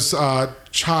of those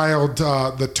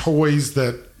the toys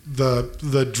that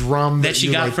the drum That she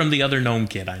you got like- from the other gnome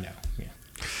kid, I know. Yeah.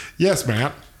 Yes,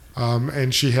 Matt.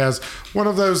 And she has one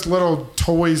of those little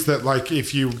toys that, like,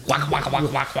 if you Waka, waka, waka,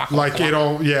 waka, waka, like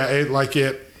waka.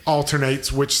 it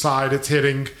alternates which side it's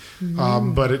hitting,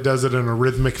 but it does it in a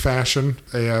rhythmic fashion.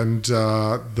 And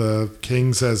the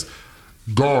king says,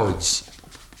 Guards,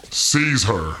 seize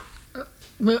her.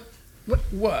 What?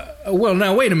 Well,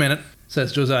 now wait a minute,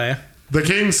 says Josiah. the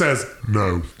king says,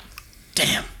 No.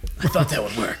 Damn, I thought that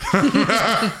would work.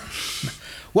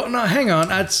 Well, now hang on.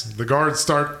 the guards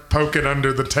start poking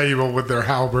under the table with their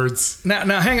halberds.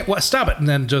 Now hang it. What? Stop it. And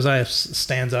then Josiah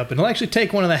stands up and he'll actually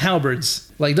take one of the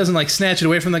halberds. Like, doesn't like snatch it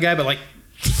away from the guy, but like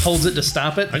holds it to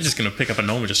stop it. I'm just going to pick up a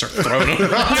gnome and just start throwing them.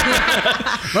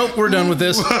 Nope, we're done with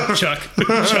this. Chuck,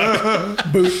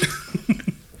 boot.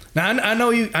 Now I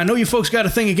know you folks got a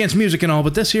thing against music and all,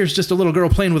 but this here's just a little girl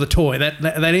playing with a toy.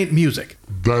 That ain't music.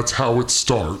 That's how it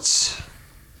starts.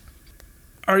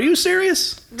 Are you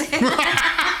serious? No, we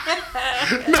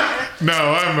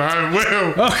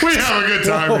have a good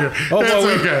time here. Oh, It's well,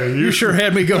 okay. You sure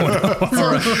had me going.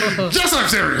 All right. Just I'm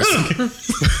serious.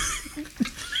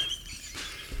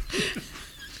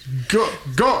 Go.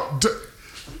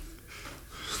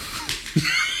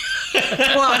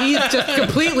 Wow, he's just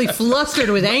completely flustered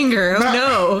with anger. Oh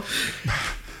no.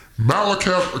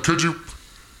 Malekith, could you...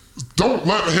 Don't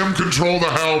let him control the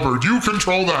halberd. You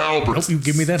control the halberd. Nope, you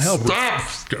give me that halberd.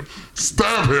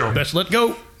 Stab him. Best let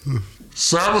go.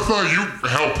 Sabbatha, you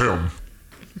help him.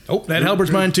 Oh, that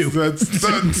halberd's mine too. That's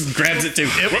Grabs it too.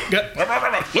 Look,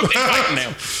 they're fighting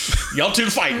now. Y'all two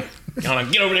fighting. Y'all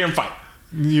get over there and fight.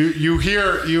 you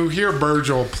hear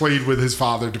Virgil plead with his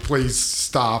father to please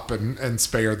stop and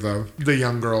spare the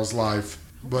young girl's life.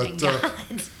 But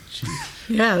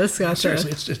Yeah, this gotcha.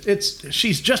 Seriously,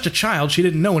 she's just a child. She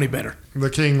didn't know any better. the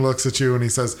king looks at you and he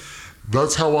says,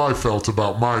 That's how I felt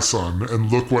about my son,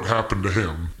 and look what happened to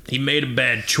him. He made a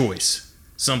bad choice.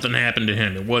 Something happened to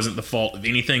him. It wasn't the fault of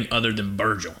anything other than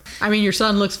Virgil. I mean, your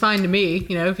son looks fine to me.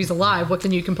 You know, if he's alive, what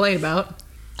can you complain about?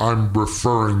 I'm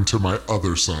referring to my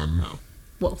other son.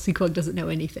 Well, Sequog doesn't know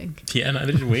anything. Yeah,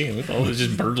 neither did we. We thought it was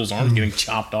just Virgil's arm getting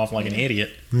chopped off like an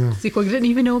idiot. Sequog didn't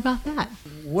even know about that.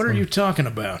 What are you talking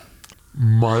about?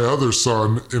 My other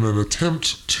son, in an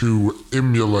attempt to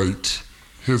emulate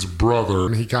his brother,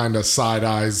 and he kind of side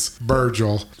eyes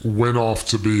Virgil. went off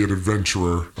to be an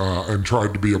adventurer and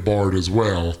tried to be a bard as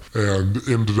well, and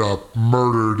ended up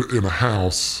murdered in a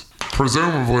house,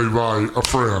 presumably by a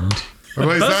friend. At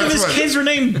least Both of that's his what- kids were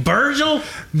named Virgil?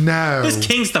 No. This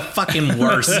king's the fucking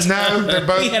worst. No, they're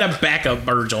both He had a backup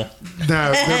Virgil.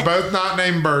 No, they're both not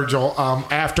named Virgil.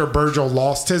 After Virgil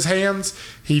lost his hands,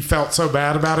 he felt so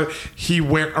bad about it, he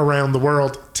went around the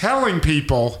world telling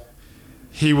people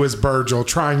he was Virgil,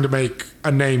 trying to make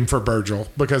a name for Virgil,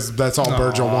 because that's all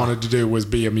Virgil wanted to do was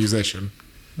be a musician.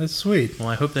 That's sweet. Well,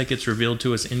 I hope that gets revealed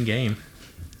to us in game.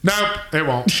 Nope, it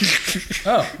won't.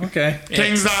 Oh, okay.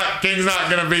 King's not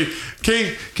gonna be.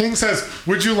 King says,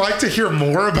 "Would you like to hear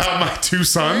more about my two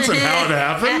sons and how it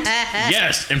happened?"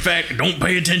 Yes, in fact, don't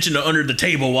pay attention to under the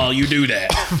table while you do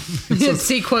that.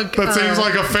 Sequog. That seems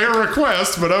like a fair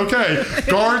request, but okay.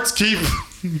 Guards,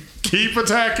 keep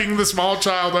attacking the small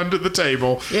child under the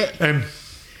table. Yeah. And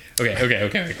Okay.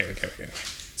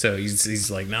 So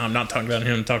he's like, no, I'm not talking about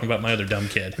him. I'm talking about my other dumb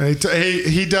kid. And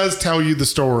he does tell you the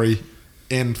story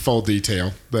in full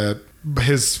detail that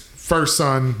his first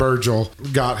son, Virgil,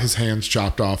 got his hands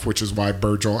chopped off, which is why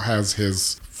Virgil has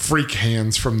his freak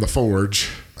hands from the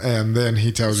forge. And then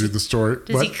he tells you the story.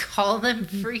 Does he call them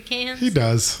freak hands? He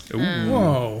does.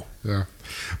 Whoa. Yeah.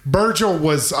 Virgil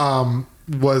was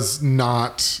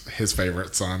not his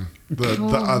favorite son.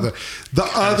 The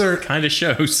other Kind of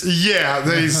shows. yeah,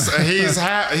 he's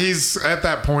at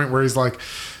that point where he's like,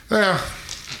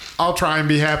 I'll try and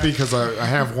be happy because I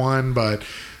have one, but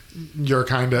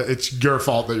it's your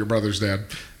fault that your brother's dead.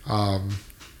 One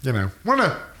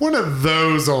of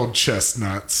those old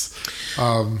chestnuts.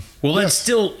 Well, that's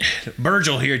still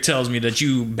Virgil here tells me that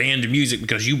you banned music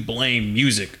because you blame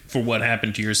music for what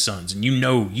happened to your sons, and you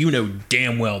know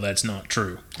damn well that's not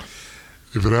true.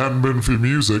 If it hadn't been for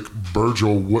music,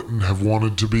 Virgil wouldn't have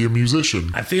wanted to be a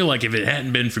musician. I feel like if it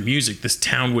hadn't been for music, this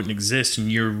town wouldn't exist and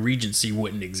your regency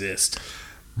wouldn't exist.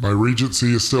 My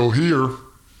regency is still here.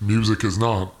 Music is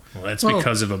not. Well, that's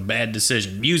because of a bad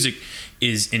decision. Music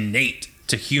is innate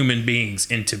to human beings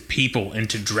and to people and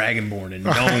to Dragonborn and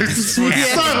I gnomes. was so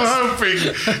hoping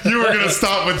you were going to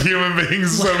stop with human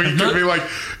beings so we could be like,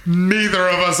 neither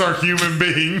of us are human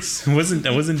beings. I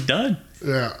wasn't done.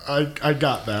 Yeah, I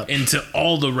got that. And to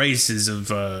all the races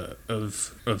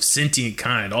of sentient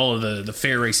kind, all of the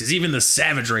fair races, even the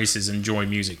savage races enjoy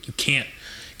music. You can't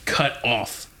cut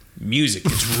off music.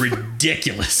 It's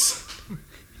ridiculous.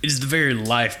 It is the very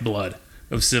lifeblood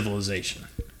of civilization.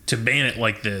 To ban it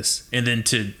like this, and then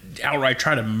to outright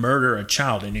try to murder a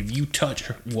child, and if you touch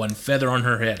one feather on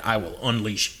her head, I will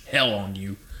unleash hell on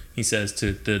you, he says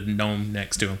to the gnome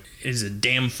next to him. It is a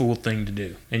damn fool thing to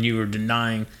do. And you are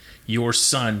denying your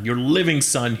son, your living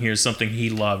son here, something he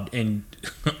loved. And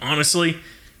honestly,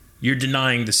 you're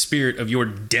denying the spirit of your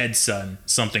dead son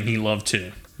something he loved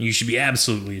too. You should be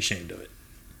absolutely ashamed of it.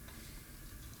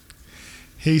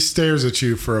 He stares at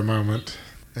you for a moment,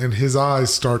 and his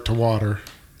eyes start to water.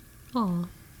 Aw.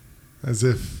 As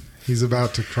if he's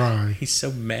about to cry. He's so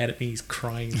mad at me, he's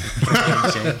crying.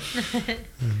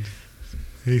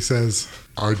 He says,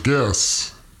 I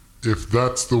guess if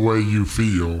that's the way you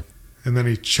feel. and then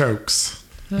he chokes.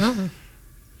 Oh,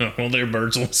 well, there,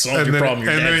 Virgil. Solve your problem.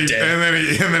 Your dad's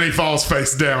dead. And then he falls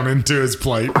face down into his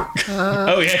plate.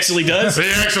 Oh, he actually does? He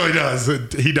actually does.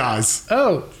 He dies.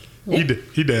 Oh. He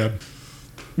dead.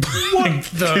 What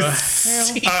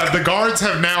The guards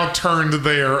have now turned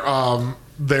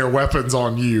their weapons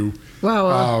on you.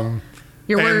 Wow.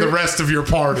 Your and word, the rest of your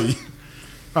party.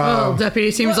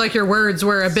 Deputy, seems like your words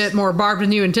were a bit more barbed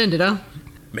than you intended, huh?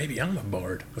 Maybe I'm a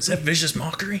bard. Was that vicious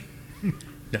mockery?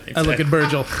 No, I look at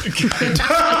Virgil. That's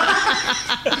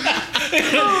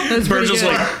pretty Virgil's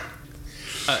good.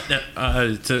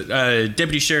 like,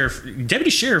 Deputy Sheriff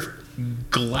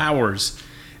glowers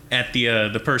at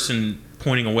the person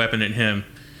pointing a weapon at him,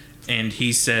 and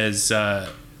he says,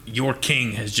 your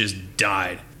king has just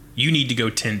died. You need to go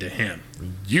tend to him.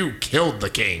 You killed the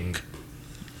king.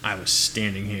 I was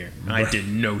standing here. I did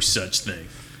no such thing.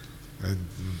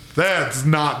 That's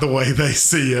not the way they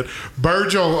see it.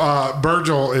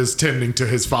 Virgil is tending to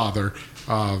his father,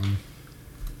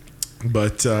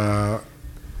 but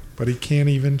he can't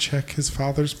even check his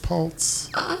father's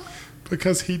pulse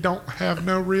because he don't have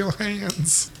no real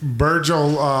hands. Virgil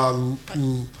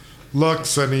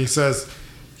looks and he says,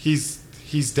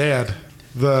 "He's dead."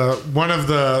 One of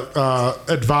the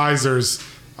advisors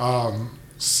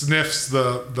sniffs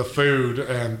the food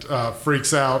and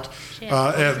freaks out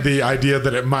at the idea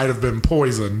that it might have been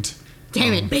poisoned.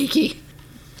 Damn it, Bakey.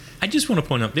 I just want to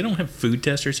point out, they don't have food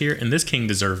testers here, and this king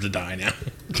deserves to die now.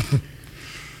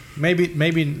 Maybe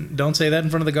don't say that in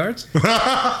front of the guards. All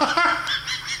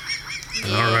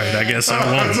right, I guess I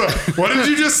won't. What did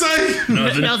you just say?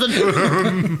 Nothing.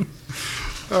 Nothing.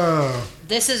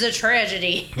 This is a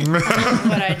tragedy. What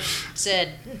I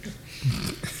said.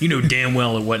 You know damn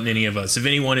well it wasn't any of us. If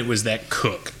anyone, it was that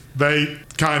cook. They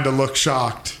kind of look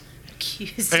shocked.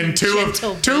 And two of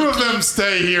them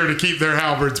stay here to keep their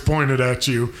halberds pointed at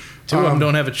you. Two of them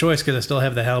don't have a choice because I still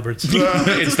have the halberds.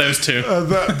 It's those two.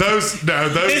 Those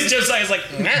It's just like,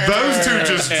 those two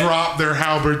just drop their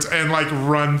halberds and like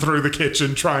run through the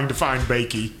kitchen trying to find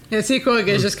Bakey. Yeah, Sequoia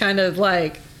is just kind of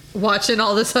like watching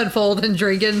all this unfold and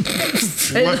drinking. And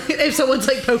if someone's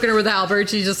like poking her with a halberd,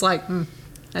 she's just like,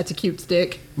 that's a cute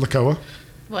stick. Lakoa,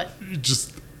 What?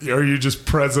 are you just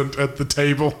present at the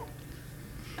table?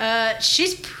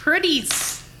 She's pretty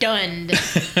stunned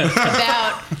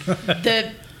about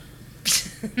the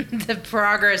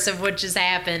progress of what just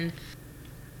happened.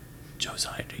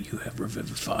 Josiah, do you have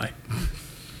Revivify?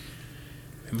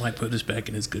 It might put us back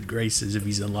in his good graces if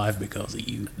he's alive because of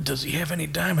you. Does he have any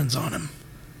diamonds on him?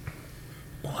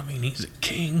 Well, I mean, he's a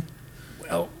king.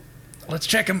 Well, let's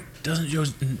check him. Doesn't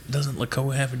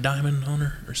Lakoa have a diamond on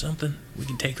her or something? We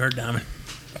can take her diamond.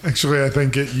 Actually, I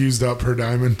think it used up her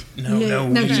diamond.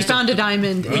 No, she found a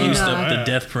diamond. We in, used up the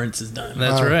Death Prince's diamond.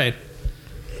 That's right.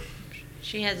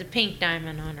 She has a pink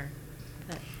diamond on her.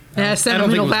 it has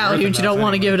sentimental it was value, worth and you don't enough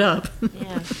want to give it up.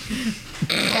 Yeah.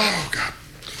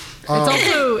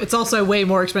 It's also way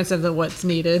more expensive than what's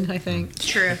needed, I think.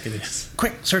 True. It is.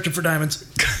 Quick, searching for diamonds.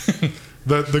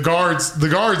 The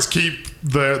guards keep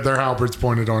their halberds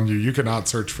pointed on you. You cannot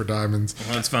search for diamonds.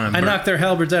 Well, that's fine. I knocked their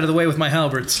halberds out of the way with my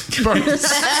halberds. Virgil,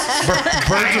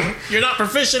 You're not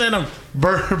proficient in them.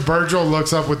 Virgil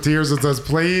looks up with tears and says,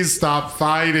 "Please stop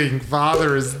fighting.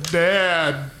 Father is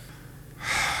dead.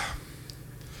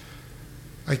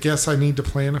 I guess I need to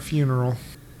plan a funeral."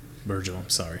 Virgil, I'm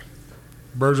sorry.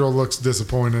 Virgil looks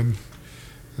disappointed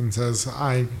and says,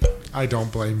 I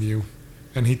don't blame you.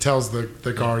 And he tells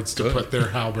the guards to put their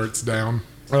halberds down.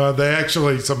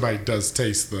 Somebody does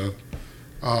taste the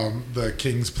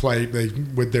king's plate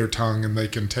with their tongue, and they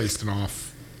can taste an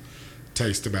off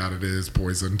taste about it. It is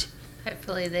poisoned.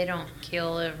 Hopefully they don't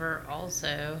kill over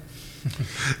also.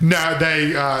 No,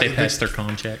 They passed their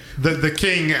con check. the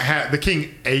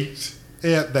king ate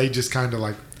it. They just kind of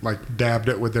like dabbed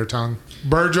it with their tongue.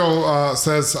 Virgil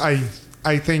says,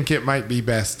 I think it might be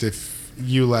best if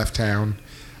you left town.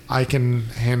 I can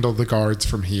handle the guards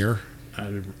from here.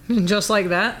 Just like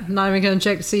that. Not even going to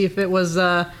check to see if it was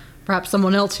perhaps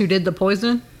someone else who did the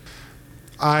poison.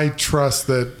 I trust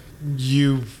that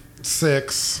you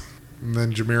 6, and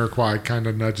then Jamiroquai kind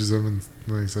of nudges him and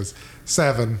then he says,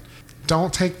 7,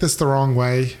 don't take this the wrong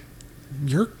way.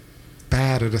 You're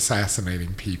bad at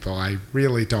assassinating people. I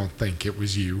really don't think it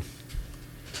was you.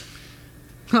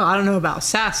 Well, I don't know about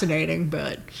assassinating,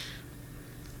 but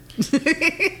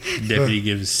Deputy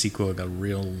gives Sequog a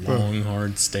real long,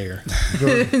 hard stare.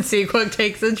 Sequog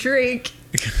takes a drink.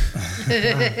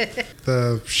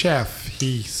 The chef,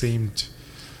 he seemed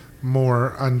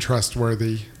more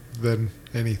untrustworthy than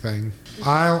anything.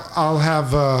 I'll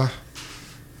have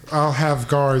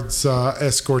guards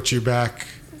escort you back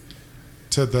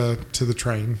to the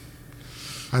train.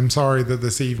 I'm sorry that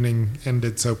this evening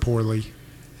ended so poorly.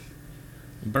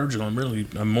 Virgil,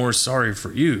 I'm more sorry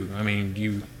for you. I mean,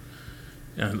 you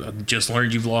just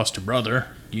learned you've lost a brother.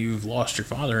 You've lost your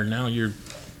father, and now you're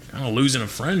kind of losing a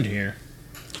friend here.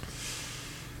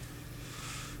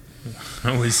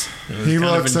 He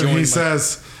looks and he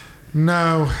says,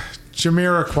 "No,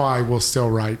 Jamiroquai will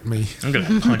still write me." I'm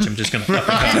gonna punch him. Just gonna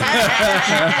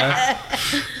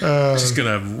just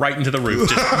gonna right into the roof.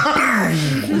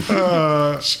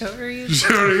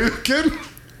 Shoryuken.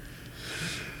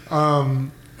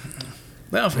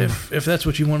 Well, if that's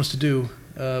what you want us to do,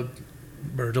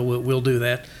 Virgil, we'll do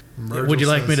that. Virgil Would you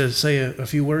like me says- to say a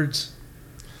few words?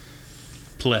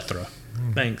 Plethora.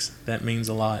 Thanks. That means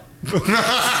a lot.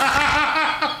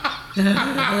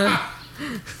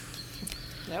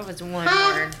 That was one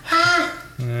word.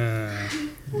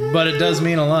 But it does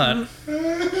mean a lot.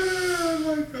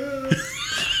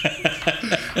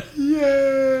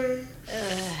 Yay!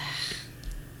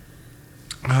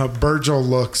 Virgil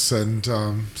looks and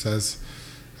says,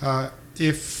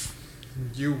 if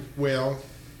you will,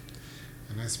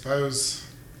 and I suppose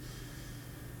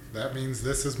that means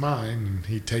this is mine. And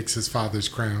he takes his father's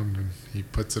crown and he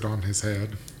puts it on his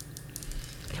head.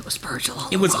 It was Virgil.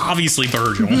 It was obviously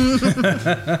Virgil. And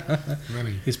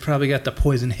then He's probably got the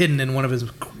poison hidden in one of his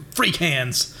freak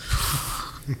hands.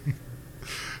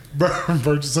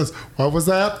 Virgil says, "What was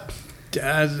that?"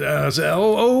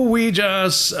 We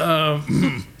just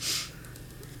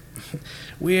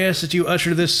we ask that you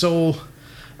usher this soul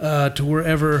to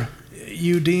wherever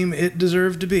you deem it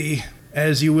deserved to be,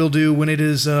 as you will do when it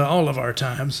is all of our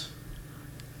times.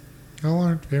 Y'all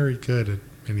aren't very good at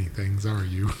many things, are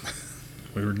you?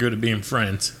 We were good at being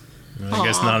friends. I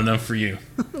guess not enough for you.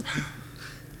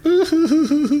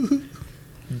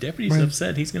 Deputy's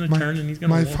upset. He's going to turn and he's going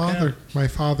to walk out. My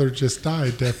father just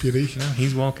died, Deputy. No,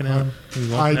 he's walking out. He's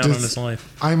walking out on his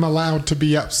life. I'm allowed to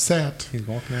be upset. He's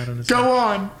walking out on his life. Go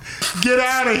on. Get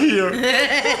out of here.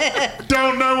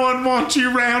 Don't no one want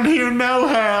you around here no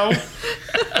how.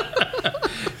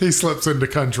 He slips into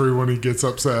country when he gets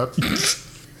upset.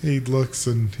 He looks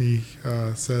and he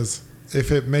says,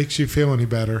 if it makes you feel any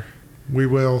better, we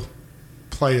will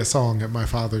play a song at my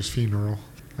father's funeral.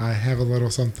 I have a little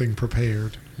something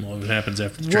prepared. Well, if it happens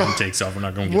after the train takes off, we're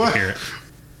not going to get to hear it.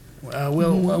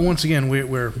 Well, once again,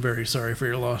 we're very sorry for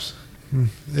your loss.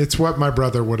 It's what my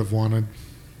brother would have wanted.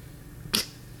 A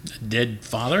dead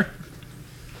father?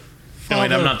 No,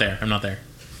 wait, I'm not there. I'm not there.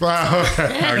 Okay.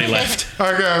 I already left.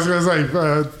 Okay, I was gonna say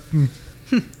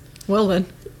Well then,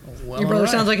 your brother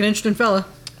sounds like an interesting fella.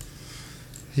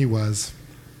 he was,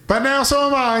 but now so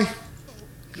am I.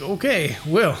 Okay,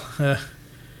 well,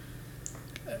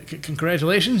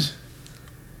 congratulations.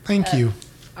 Thank you.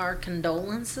 Our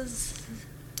condolences.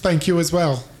 Thank you as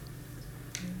well.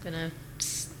 I'm gonna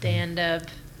stand up.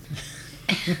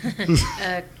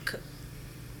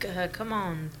 Come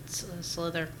on,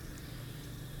 Slither.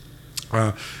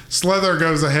 Slither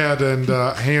goes ahead and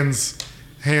hands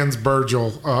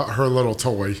Virgil her little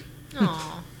toy,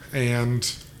 Aw.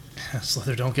 and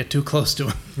Slither, don't get too close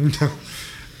to him.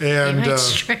 He and might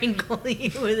strangle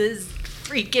you with his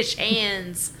freakish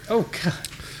hands. Oh, God.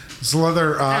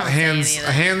 Slither don't say any of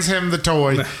that. hands him the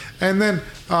toy, and then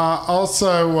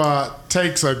also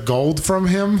takes a gold from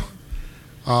him,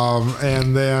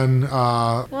 and then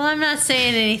Well, I'm not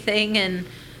saying anything, and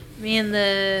me and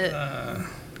the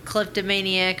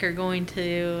kleptomaniac are going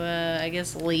to, I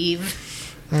guess,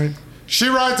 leave. right. She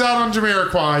rides out on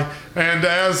Jamiroquai, and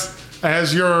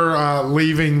as you're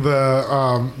leaving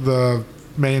the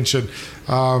mansion,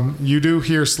 you do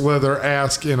hear Slither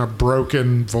ask in a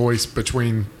broken voice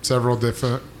between several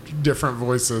different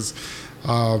voices.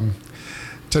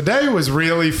 Today was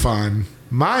really fun.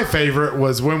 My favorite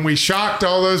was when we shocked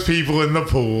all those people in the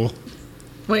pool.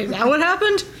 Wait, is that what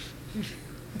happened?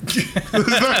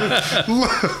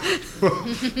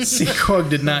 Sequog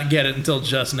did not get it until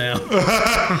just now.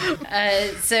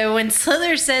 So when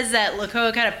Slither says that,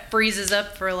 Lakoa kind of freezes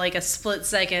up for like a split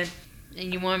second.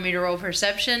 And you want me to roll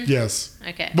perception? Yes.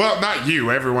 Okay. Well, not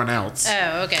you. Everyone else.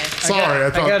 Oh, okay. Sorry, I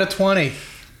thought. I got a 20.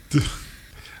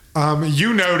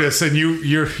 You notice, and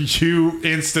you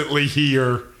instantly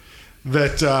hear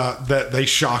that they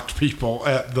shocked people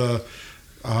at the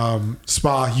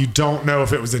spa. You don't know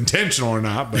if it was intentional or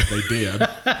not, but they did.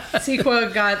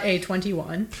 Sequog got a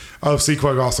 21. Oh,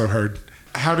 Sequog also heard.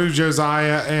 How do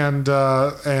Josiah and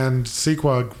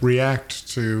Sequog react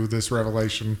to this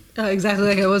revelation? Exactly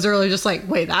like it was earlier, just like,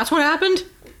 wait, that's what happened?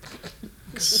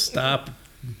 Stop.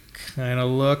 Kind of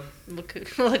look.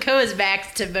 Lakoa's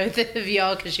back to both of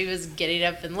y'all because she was getting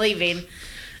up and leaving.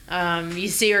 You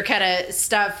see her kind of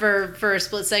stop for a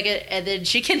split second, and then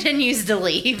she continues to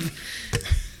leave.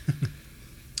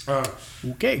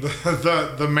 Okay.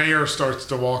 The mayor starts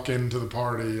to walk into the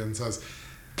party and says,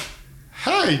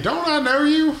 "Hey, don't I know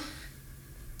you?"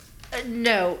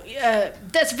 No,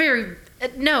 that's very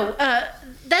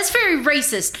that's very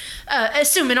racist.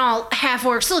 Assuming all half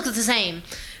orcs look the same.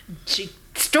 She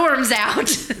storms out.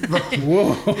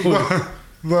 Whoa.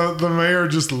 The mayor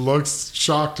just looks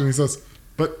shocked and he says,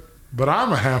 "But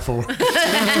I'm a half orc." But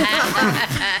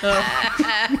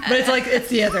it's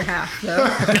the other half, though.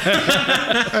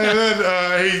 And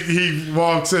then he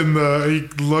walks in he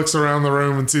looks around the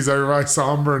room and sees everybody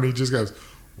somber and he just goes,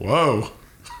 "Whoa,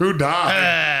 who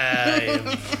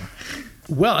died?"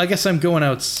 Well, I guess I'm going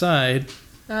outside.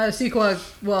 Sequog,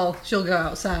 well, she'll go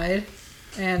outside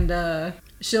and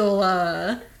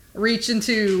she'll reach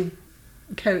into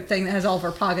a coat thing that has all of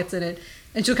her pockets in it,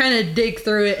 and she'll kind of dig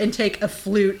through it and take a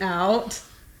flute out,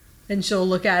 and she'll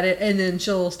look at it, and then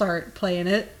she'll start playing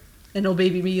it, and it'll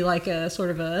maybe be like a sort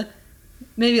of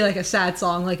maybe like a sad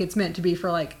song, like it's meant to be for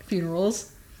like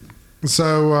funerals.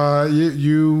 So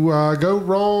you go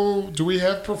roll. Do we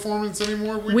have performance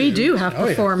anymore? We do have Oh, yeah.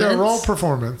 performance. Yeah, roll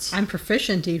performance. I'm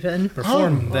proficient even.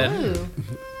 Perform that. Ooh.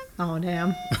 Oh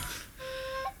damn.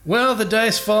 Well, the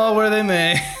dice fall where they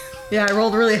may. Yeah, I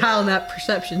rolled really high on that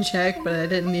perception check, but I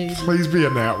didn't need. Please be a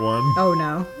nat one. Oh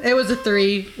no, it was a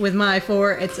 3 with my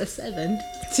 4. It's a 7.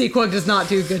 Sequog does not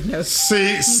do good notes.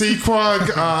 Sequog,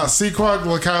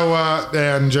 Lakoa,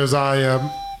 and Josiah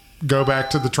go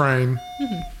back to the train.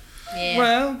 Yeah.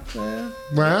 Well,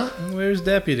 Where's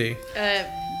Deputy?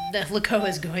 The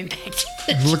Lakoa's going back to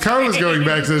the Lakoa's going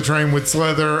back to the train with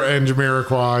Slither and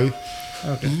Jamiroquai.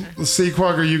 Okay.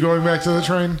 Sequog, are you going back to the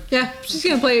train? Yeah, she's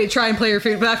gonna try and play her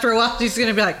flute, but after a while, she's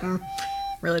gonna be like,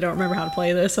 really don't remember how to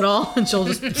play this at all, and she'll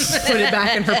just put it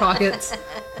back in her pockets.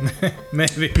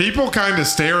 Maybe. People kind of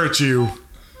stare at you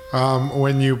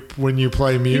when you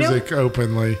play music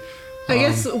openly. I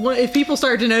guess if people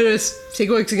start to notice,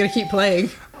 Sequog's gonna keep playing.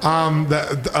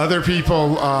 The other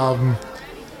people,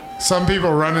 some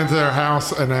people run into their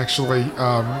house and actually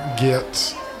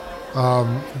get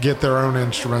their own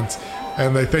instruments,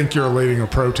 and they think you're leading a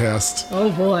protest. Oh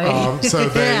boy! So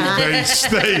they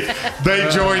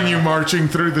join you marching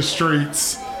through the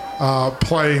streets,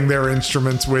 playing their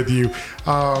instruments with you,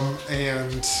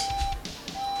 and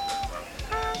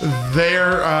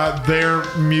their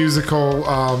musical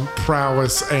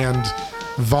prowess and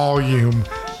volume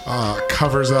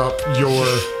covers up your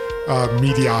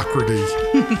mediocrity.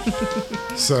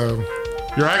 So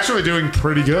you're actually doing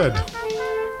pretty good.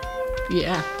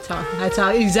 Yeah, that's how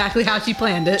exactly how she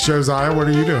planned it. Josiah, what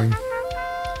are you doing?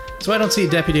 So I don't see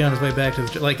Deputy on his way back to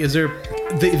the like. Is there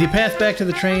the path back to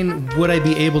the train? Would I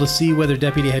be able to see whether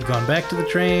Deputy had gone back to the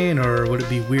train, or would it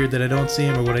be weird that I don't see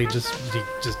him, or would I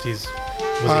he's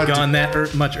gone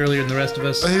that much earlier than the rest of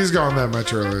us? He's gone that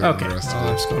much earlier Okay, than the rest well, of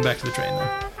I'm us. just going back to the train then.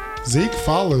 Zeke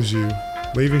follows you,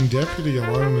 leaving Deputy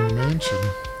alone in the mansion.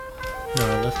 No,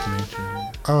 I left the mansion.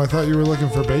 Oh, I thought you were looking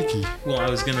for Bakey. Well, I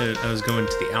was going to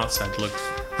the outside to look.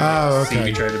 Oh, See if okay.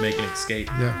 he tried to make an escape.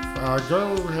 Yeah.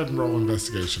 Go ahead and roll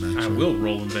investigation, I actually. will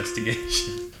roll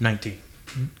investigation. 19.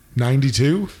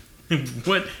 92?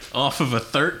 What? Off of a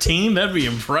 13? That'd be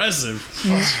impressive.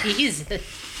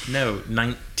 Jesus. No,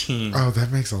 19. Oh,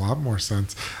 that makes a lot more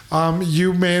sense.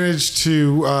 You managed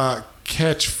to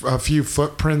catch a few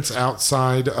footprints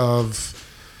outside of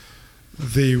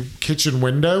the kitchen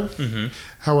window. Mm-hmm.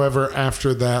 However,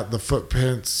 after that, the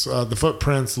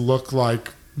footprints look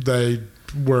like they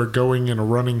were going in a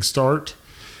running start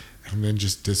and then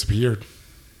just disappeared.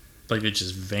 Like it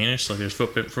just vanished? Like there's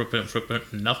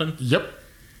footprint, nothing? Yep.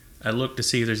 I looked to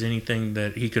see if there's anything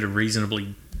that he could have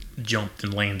reasonably jumped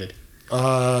and landed.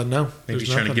 No. Maybe there's he's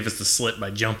trying to nothing. give us the slip by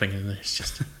jumping, and there's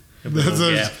just a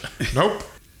little gap. Nope.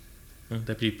 Well,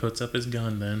 Deputy puts up his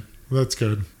gun then. That's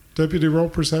good. Deputy, roll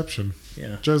perception.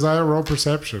 Yeah. Josiah, roll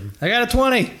perception. I got a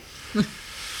 20.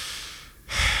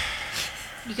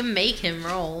 You can make him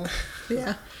roll.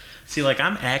 Yeah. See, like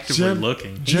I'm actively Jim-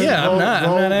 looking. Jim, Yeah, I'm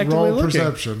not actively roll looking.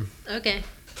 perception. Okay.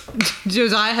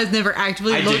 Josiah has never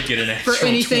actively I did looked get an for actual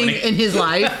anything 20. in his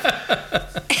life.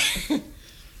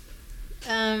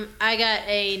 I got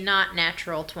a not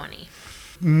natural 20.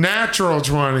 Natural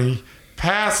 20,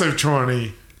 passive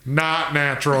 20, not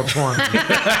natural 20.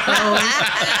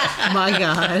 My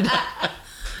God.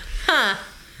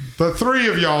 The three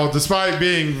of y'all, despite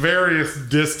being various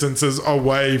distances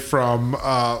away from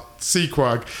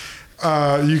Sequog,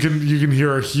 you can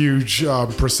hear a huge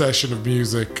procession of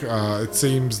music. It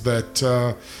seems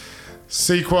that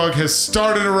Sequog has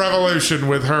started a revolution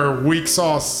with her weak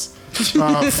sauce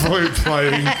flute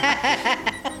playing.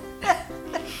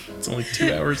 It's only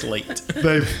 2 hours late.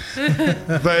 They've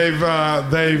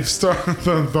started.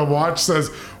 The watch says,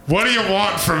 "What do you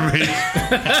want from me?"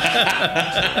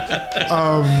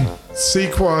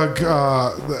 Sequog,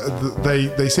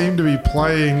 they seem to be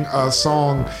playing a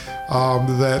song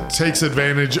that takes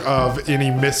advantage of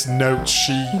any missed notes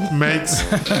she makes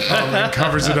and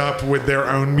covers it up with their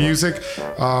own music,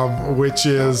 which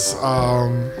is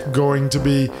going to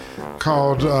be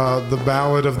called "The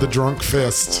Ballad of the Drunk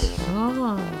Fist."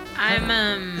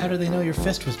 I'm How do they know your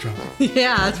fist was drunk?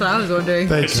 Yeah, that's what I was wondering.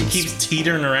 They She can keeps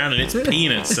teetering around and it's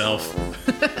peeing itself.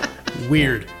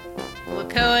 Weird.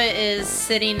 Lakoa is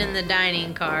sitting in the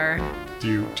dining car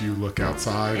Do you look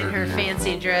outside in or her do you,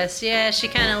 fancy dress. Yeah, she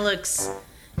kind of looks.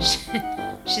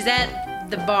 She's at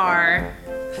the bar.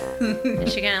 And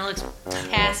she kind of looks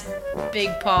past Big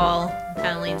Paul,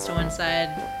 kind of leans to one side,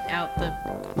 out the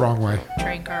wrong way?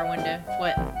 train car window.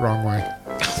 What? Wrong way.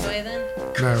 This way then?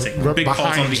 No, Big Paul's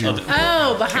on behind the you. other.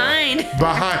 Oh, behind.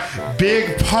 Behind.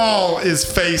 Big Paul is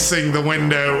facing the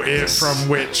window from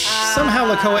which Somehow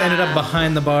Lakoa ended up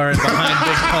behind the bar and behind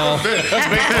Big Paul.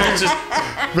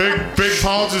 Big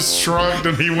Paul just shrugged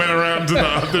and he went around to the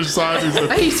other side. He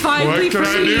said, He's fine. "What Please can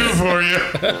I do proceed." for you?"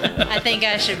 I think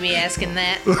I should be asking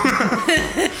that.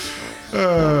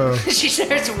 She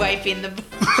starts wiping the.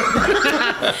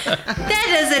 That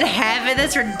doesn't happen.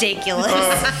 That's ridiculous.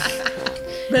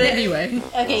 But anyway,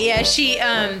 Okay, yeah, she's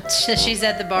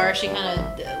at the bar. She kind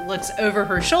of looks over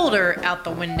her shoulder out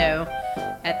the window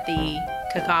at the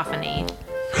cacophony.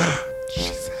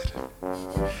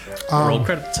 Roll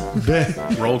credits. Big,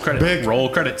 Roll credits. Big- Roll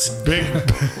credits.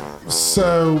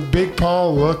 So Big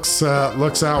Paul looks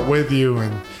out with you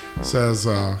and says,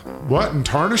 "What in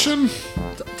tarnishing?"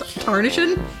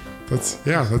 tarnishing?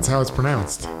 That's how it's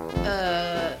pronounced.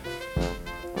 I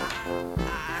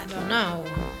don't know.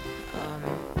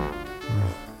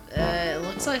 It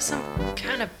looks like some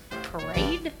kind of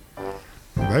parade.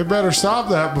 They better stop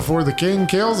that before the king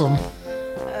kills them.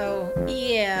 Oh,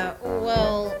 yeah.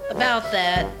 Well, about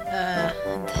that,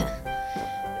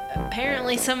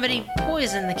 apparently somebody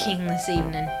poisoned the king this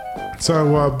evening.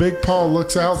 So Big Paul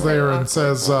looks out there and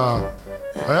says, I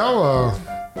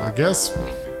guess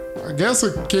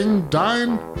a king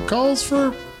dying calls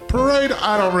for parade.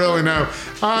 I don't really know.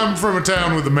 I'm from a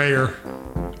town with a mayor."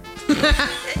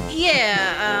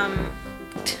 Yeah,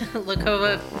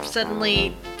 Lakova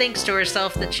suddenly thinks to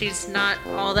herself that she's not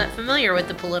all that familiar with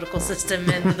the political system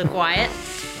and the quiet.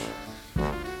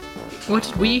 What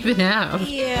did we even have?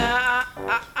 Yeah,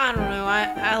 I don't know.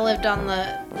 I lived on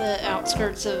the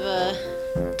outskirts of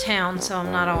town, so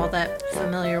I'm not all that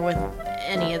familiar with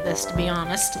any of this, to be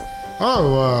honest.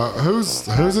 Oh,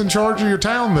 who's in charge of your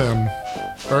town then?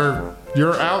 Or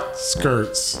your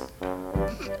outskirts?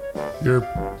 Your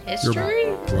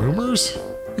History? bloomers?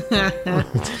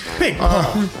 Big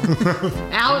Paul.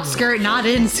 Outskirt, not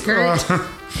inskirt.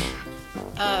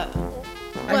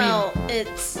 Well,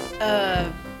 it's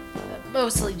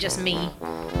mostly just me.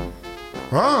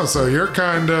 Oh, so you're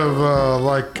kind of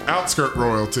like outskirt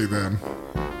royalty then.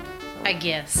 I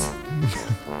guess.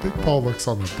 Big Paul looks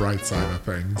on the bright side of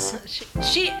things.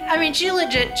 She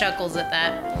legit chuckles at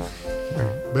that.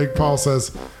 Big Paul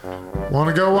says, "Want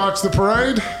to go watch the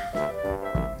parade?"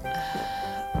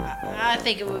 I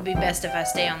think it would be best if I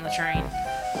stay on the train.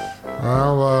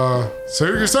 Well,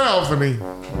 suit yourself. And he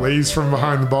leaves from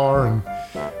behind the bar, and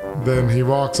then he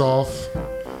walks off.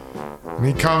 And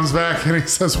he comes back and he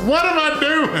says, "What am I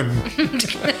doing?"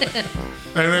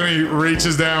 And then he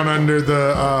reaches down under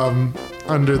the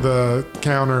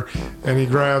counter and he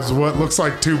grabs what looks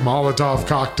like 2 Molotov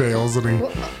cocktails and he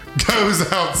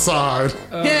goes outside.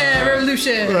 Yeah,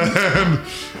 revolution.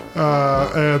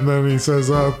 And then he says,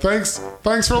 thanks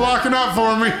for locking up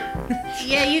for me."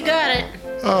 Yeah, you got it.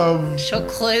 She'll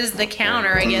close the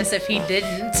counter, I guess, if he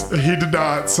didn't. He did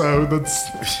not, so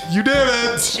you did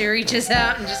it. She reaches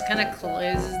out and just kind of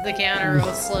closes the counter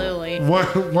real slowly.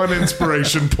 One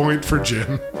inspiration point for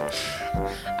Jen.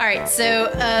 All right,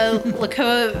 so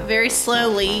Lakoa very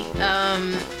slowly,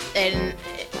 and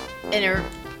in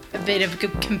a bit of a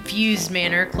confused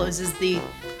manner,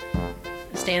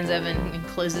 stands up and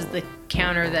closes the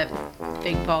counter that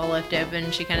Big Paul left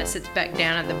open. She kind of sits back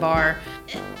down at the bar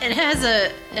and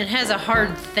has a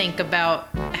hard think about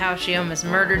how she almost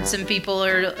murdered some people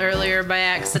earlier by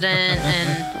accident,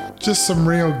 and Just some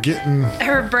real getting.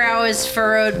 her brow is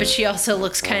furrowed, but she also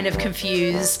looks kind of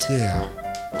confused. Yeah.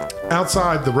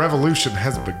 Outside, the revolution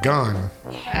has begun.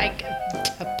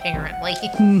 Apparently.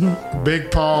 Big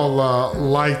Paul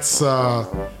lights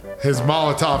his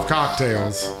Molotov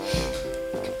cocktails.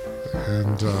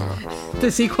 And,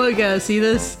 Does Sequoia see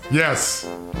this? yes.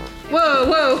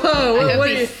 Whoa! hope What,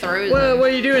 he throws what are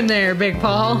you doing there, Big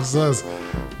Paul? He says,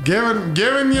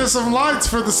 giving you some lights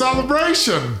for the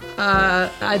celebration.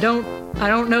 I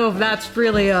don't know if that's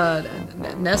really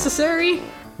necessary.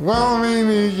 Well, I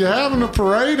mean, you're having a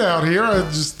parade out here. I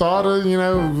just thought, a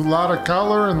lot of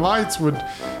color and lights would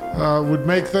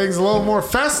make things a little more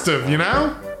festive, you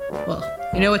know? Well,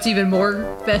 you know what's even more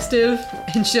festive?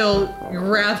 And she'll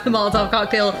grab the Molotov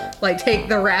cocktail, like take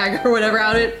the rag or whatever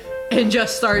out of it, and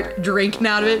just start drinking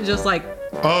out of it, just like.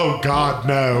 Oh, God,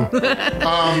 no.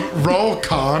 Roll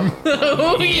con.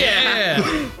 Oh yeah.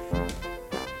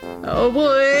 Oh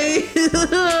boy.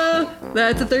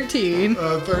 That's a 13.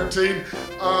 13.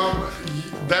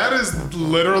 That is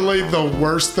literally the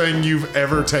worst thing you've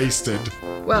ever tasted.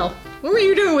 Well, what were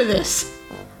you doing with this?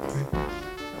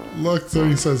 Look, so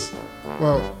he says,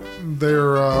 well,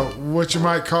 they're what you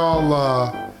might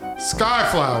call sky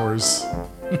flowers.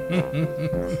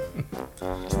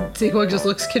 Sequoia just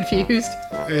looks confused.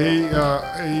 He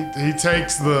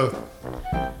takes the.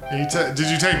 Did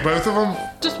you take both of them?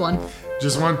 Just one.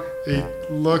 Just one. He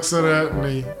looks at it and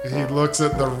he looks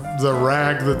at the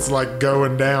rag that's like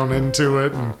going down into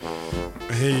it, and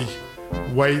he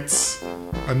waits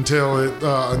until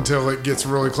it gets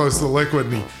really close to the liquid,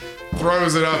 and he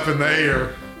throws it up in the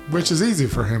air, which is easy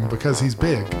for him because he's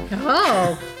big.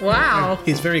 Oh, wow.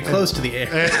 He's very close to the air.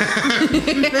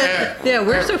 Yeah,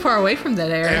 we're so far away from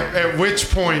that air. At which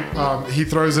point he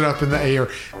throws it up in the air,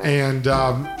 and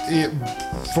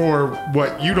for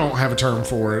what you don't have a term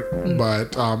for it,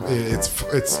 but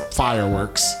it's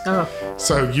fireworks. Oh,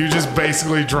 So you just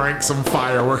basically drank some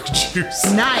firework juice.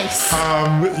 nice.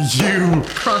 You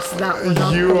Cross that one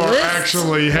off you the are list.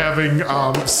 actually having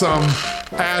some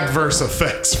adverse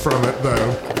effects from it,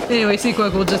 though. Anyway, Sequoia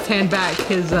will just hand back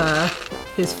his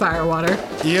fire water.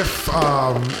 If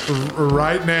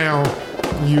right now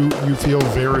you feel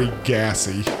very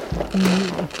gassy,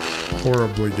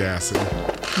 horribly gassy,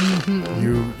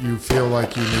 you feel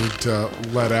like you need to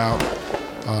let out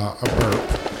a burp.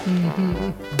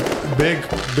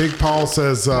 Big Paul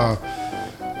says, "Oh,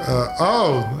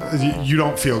 you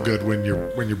don't feel good when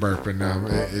you're burping.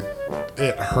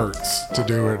 It hurts to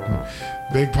do it." And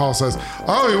Big Paul says,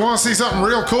 "Oh, you want to see something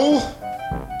real cool?"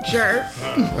 Sure.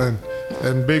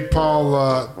 And Big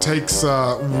Paul takes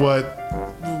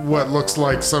what looks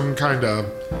like some kind of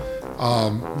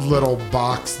little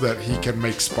box that he can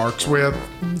make sparks with,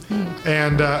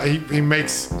 and he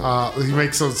makes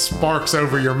those sparks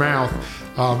over your mouth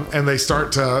and they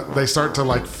start to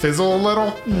like fizzle a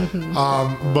little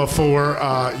before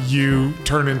you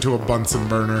turn into a Bunsen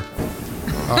burner.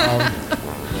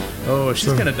 Oh,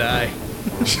 she's gonna die.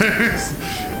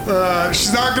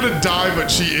 She's not gonna die, but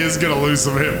she is gonna lose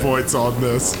some hit points on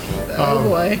this. Oh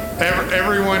boy.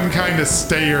 Everyone kind of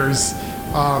stares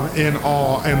in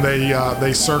awe, and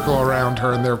they circle around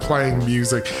her, and they're playing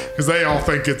music because they all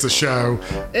think it's a show.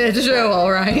 It's a show,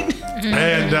 all right.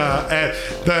 And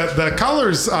the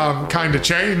colors kind of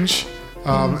change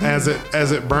as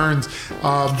it burns,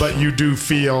 but you do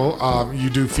feel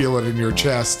it in your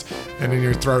chest and in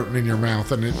your throat and in your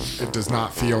mouth, and it does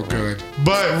not feel good.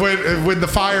 But when the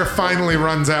fire finally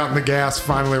runs out and the gas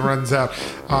finally runs out,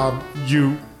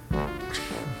 you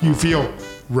feel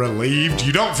relieved.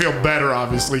 You don't feel better,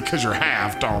 obviously, because you're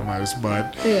halved almost,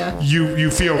 but Yeah. you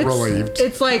feel relieved.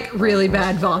 It's like really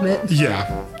bad vomit.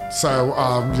 Yeah. So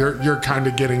you're kind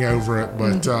of getting over it,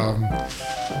 but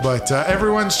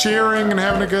everyone's cheering and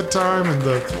having a good time, and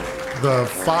the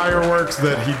fireworks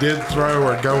that he did throw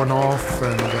are going off,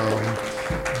 and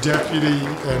Deputy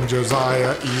and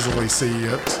Josiah easily see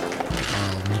it.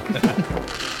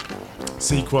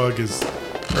 Sequog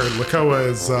or Lakoa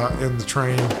is in the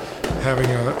train having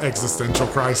an existential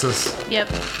crisis. Yep.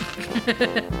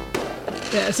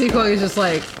 Yeah, Sequog is just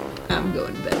like, I'm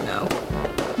going to bed now.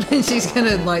 And she's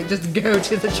gonna like just go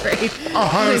to the train. Oh,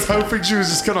 I was hoping she was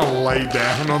just gonna lay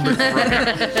down on the ground.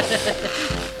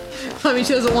 I mean,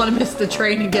 she doesn't want to miss the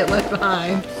train and get left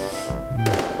behind.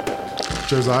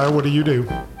 Josiah, what do you do?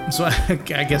 So I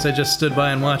guess I just stood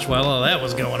by and watched while all that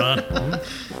was going on.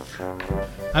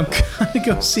 I'm gonna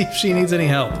go see if she needs any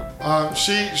help.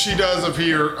 She does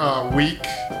appear weak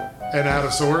and out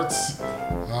of sorts.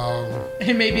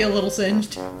 And maybe a little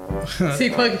singed.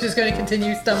 Sequog is just gonna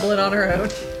continue stumbling on her own.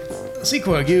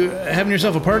 Sequog, you having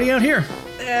yourself a party out here?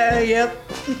 Yep.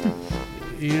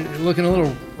 You're looking a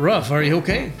little rough. Are you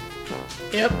okay?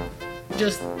 Yep.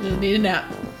 Just need a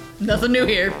nap. Nothing new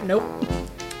here. Nope.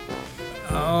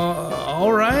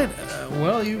 All right.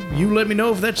 Well, you let me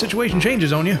know if that situation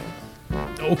changes on you.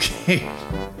 Okay.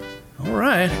 All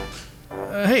right.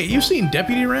 Hey, you seen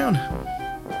Deputy around?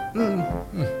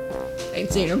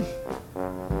 Ain't seen him.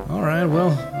 All right.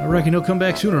 Well, I reckon he'll come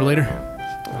back sooner or later.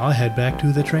 I'll head back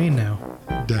to the train now.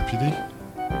 Deputy?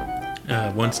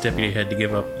 Once Deputy had to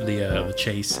give up the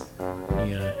chase,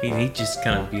 he just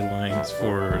kind of beelines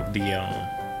for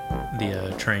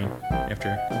the train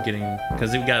after getting,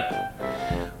 because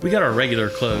we got our regular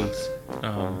clothes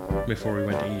before we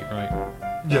went to eat, right?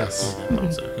 Yes.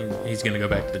 So he's gonna go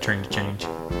back to the train to change.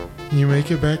 You make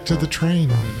it back to the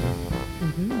train.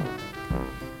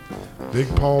 Big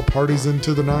Paul parties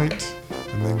into the night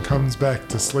and then comes back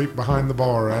to sleep behind the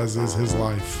bar, as is his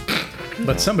life.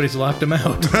 But somebody's locked him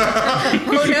out.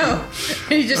 Oh no!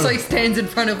 And he just like stands in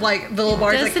front of like the little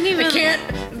bar. He's like, Doesn't even- I can't.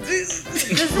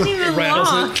 Doesn't even Rattles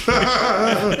lock.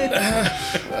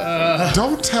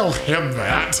 Don't tell him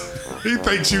that. He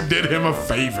thinks you did him a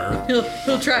favor.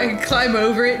 He'll try and climb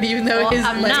over it, and even though Well, his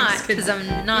I'm legs not, could 'cause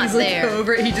I'm not easily there. go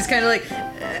over it, he just kind of like,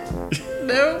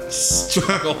 no.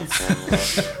 Struggles.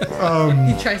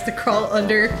 He tries to crawl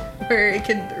under where it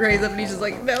can raise up, and he's just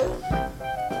like, no.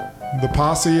 The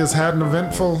posse has had an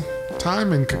eventful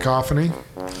time in Cacophony,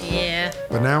 Yeah.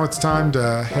 but now it's time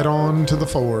to head on to the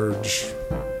forge.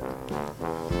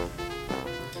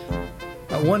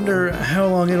 I wonder how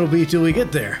long it'll be till we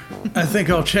get there. I think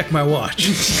I'll check my watch.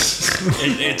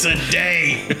 It's a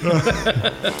day.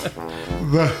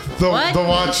 The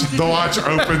watch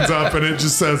opens up and it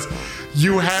just says,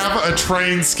 "You have a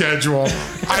train schedule.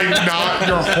 I'm not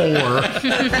your whore."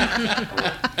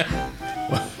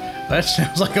 That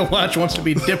sounds like a watch wants to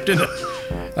be dipped in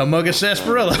a mug of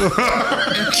sarsaparilla.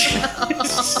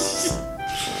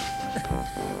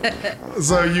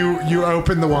 So you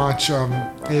open the watch.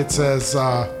 It says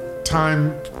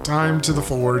time to the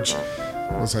forge.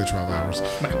 We'll say 12 hours.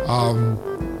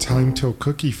 Time till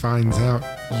Cookie finds out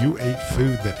you ate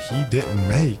food that he didn't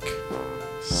make.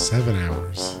 7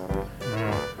 hours.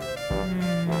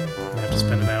 I have to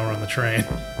spend an hour on the train.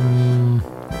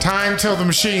 Time till the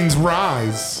machines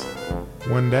rise.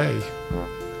 1 day.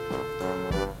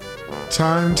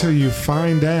 Time till you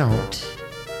find out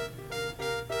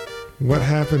what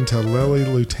happened to Lily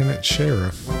Lieutenant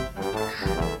Sheriff.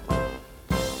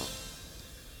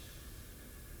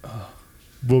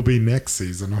 Will be next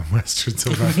season on Western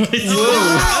Survivor.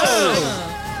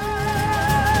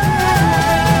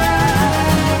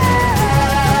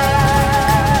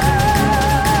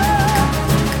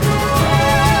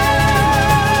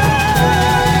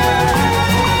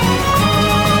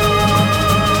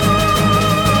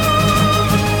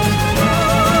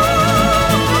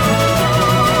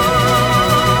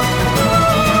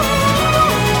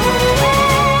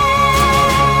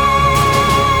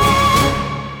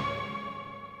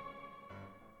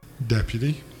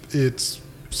 deputy. It's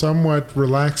somewhat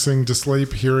relaxing to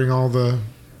sleep hearing all the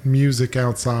music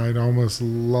outside, almost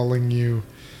lulling you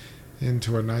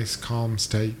into a nice calm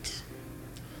state.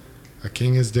 A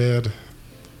king is dead.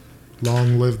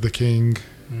 Long live the king.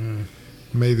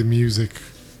 May the music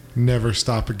never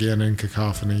stop again in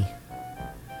cacophony.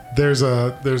 There's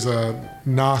a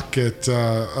knock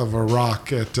of a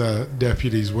rock at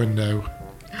deputy's window.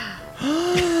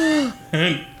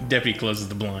 Deputy closes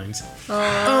the blinds.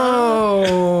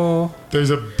 Oh. There's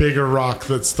a bigger rock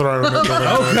that's thrown at the window.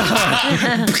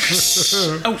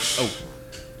 Oh.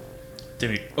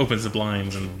 Deputy opens the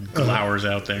blinds and glowers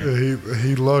out there.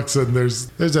 He looks, and there's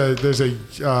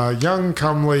a young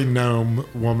comely gnome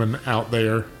woman out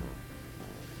there.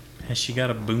 Has she got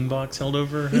a boombox held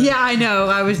over her head? Yeah, I know.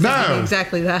 I was thinking No.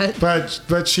 exactly that.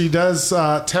 But she does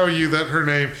tell you that her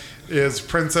name is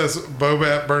Princess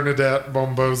Bobette Bernadette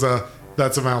Bomboza.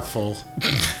 That's a mouthful.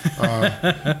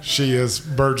 She is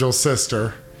Virgil's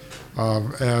sister,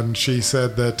 and she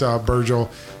said that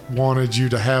Virgil wanted you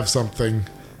to have something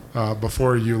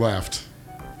before you left.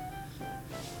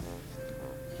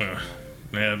 Yeah,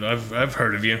 I've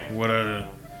heard of you. What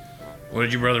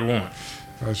did your brother want?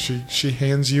 She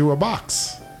hands you a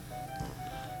box.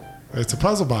 It's a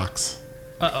puzzle box.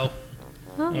 Uh-oh.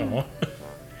 Oh.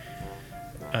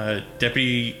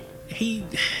 Deputy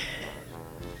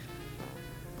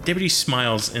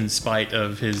smiles in spite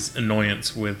of his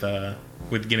annoyance with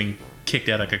getting kicked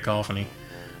out of cacophony.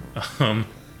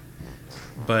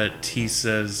 But he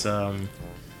says, well,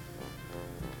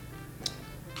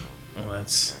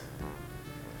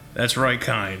 that's right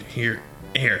kind. Here.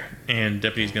 And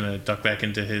Deputy's gonna duck back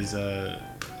into his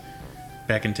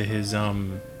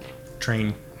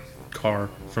train car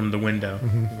from the window,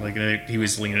 like he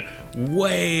was leaning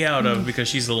way out of, because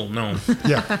she's a little gnome.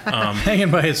 Yeah. Hanging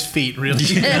by his feet, really.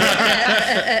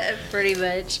 Pretty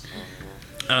much.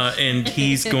 And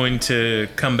he's going to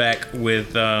come back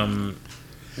with the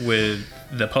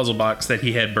puzzle box that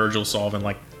he had Virgil solve in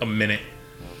like a minute,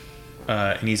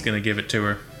 and he's going to give it to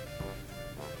her.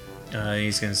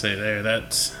 He's going to say, "There,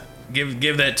 that's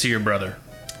give that to your brother.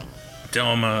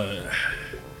 Tell him I'm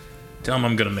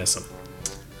going to miss him."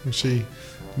 And she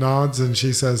nods and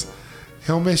she says,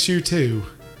 "He'll miss you too."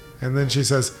 And then she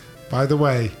says, "By the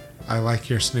way, I like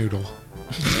your snoodle."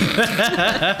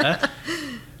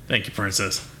 Thank you,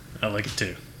 Princess. I like it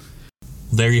too.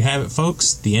 There you have it,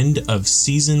 folks. The end of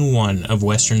Season 1 of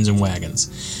Westerns and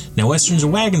Wagons. Now, Westerns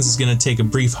and Wagons is going to take a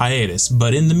brief hiatus,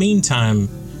 but in the meantime,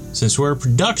 since we're a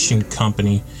production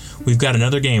company, we've got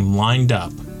another game lined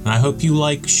up. And I hope you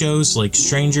like shows like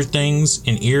Stranger Things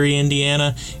in Erie,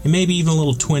 Indiana, and maybe even a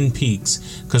little Twin Peaks,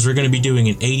 because we're going to be doing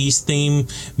an 80s theme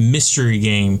mystery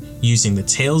game using the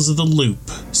Tales of the Loop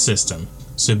system.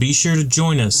 So be sure to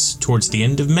join us towards the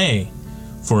end of May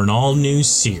for an all-new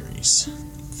series.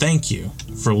 Thank you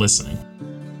for listening.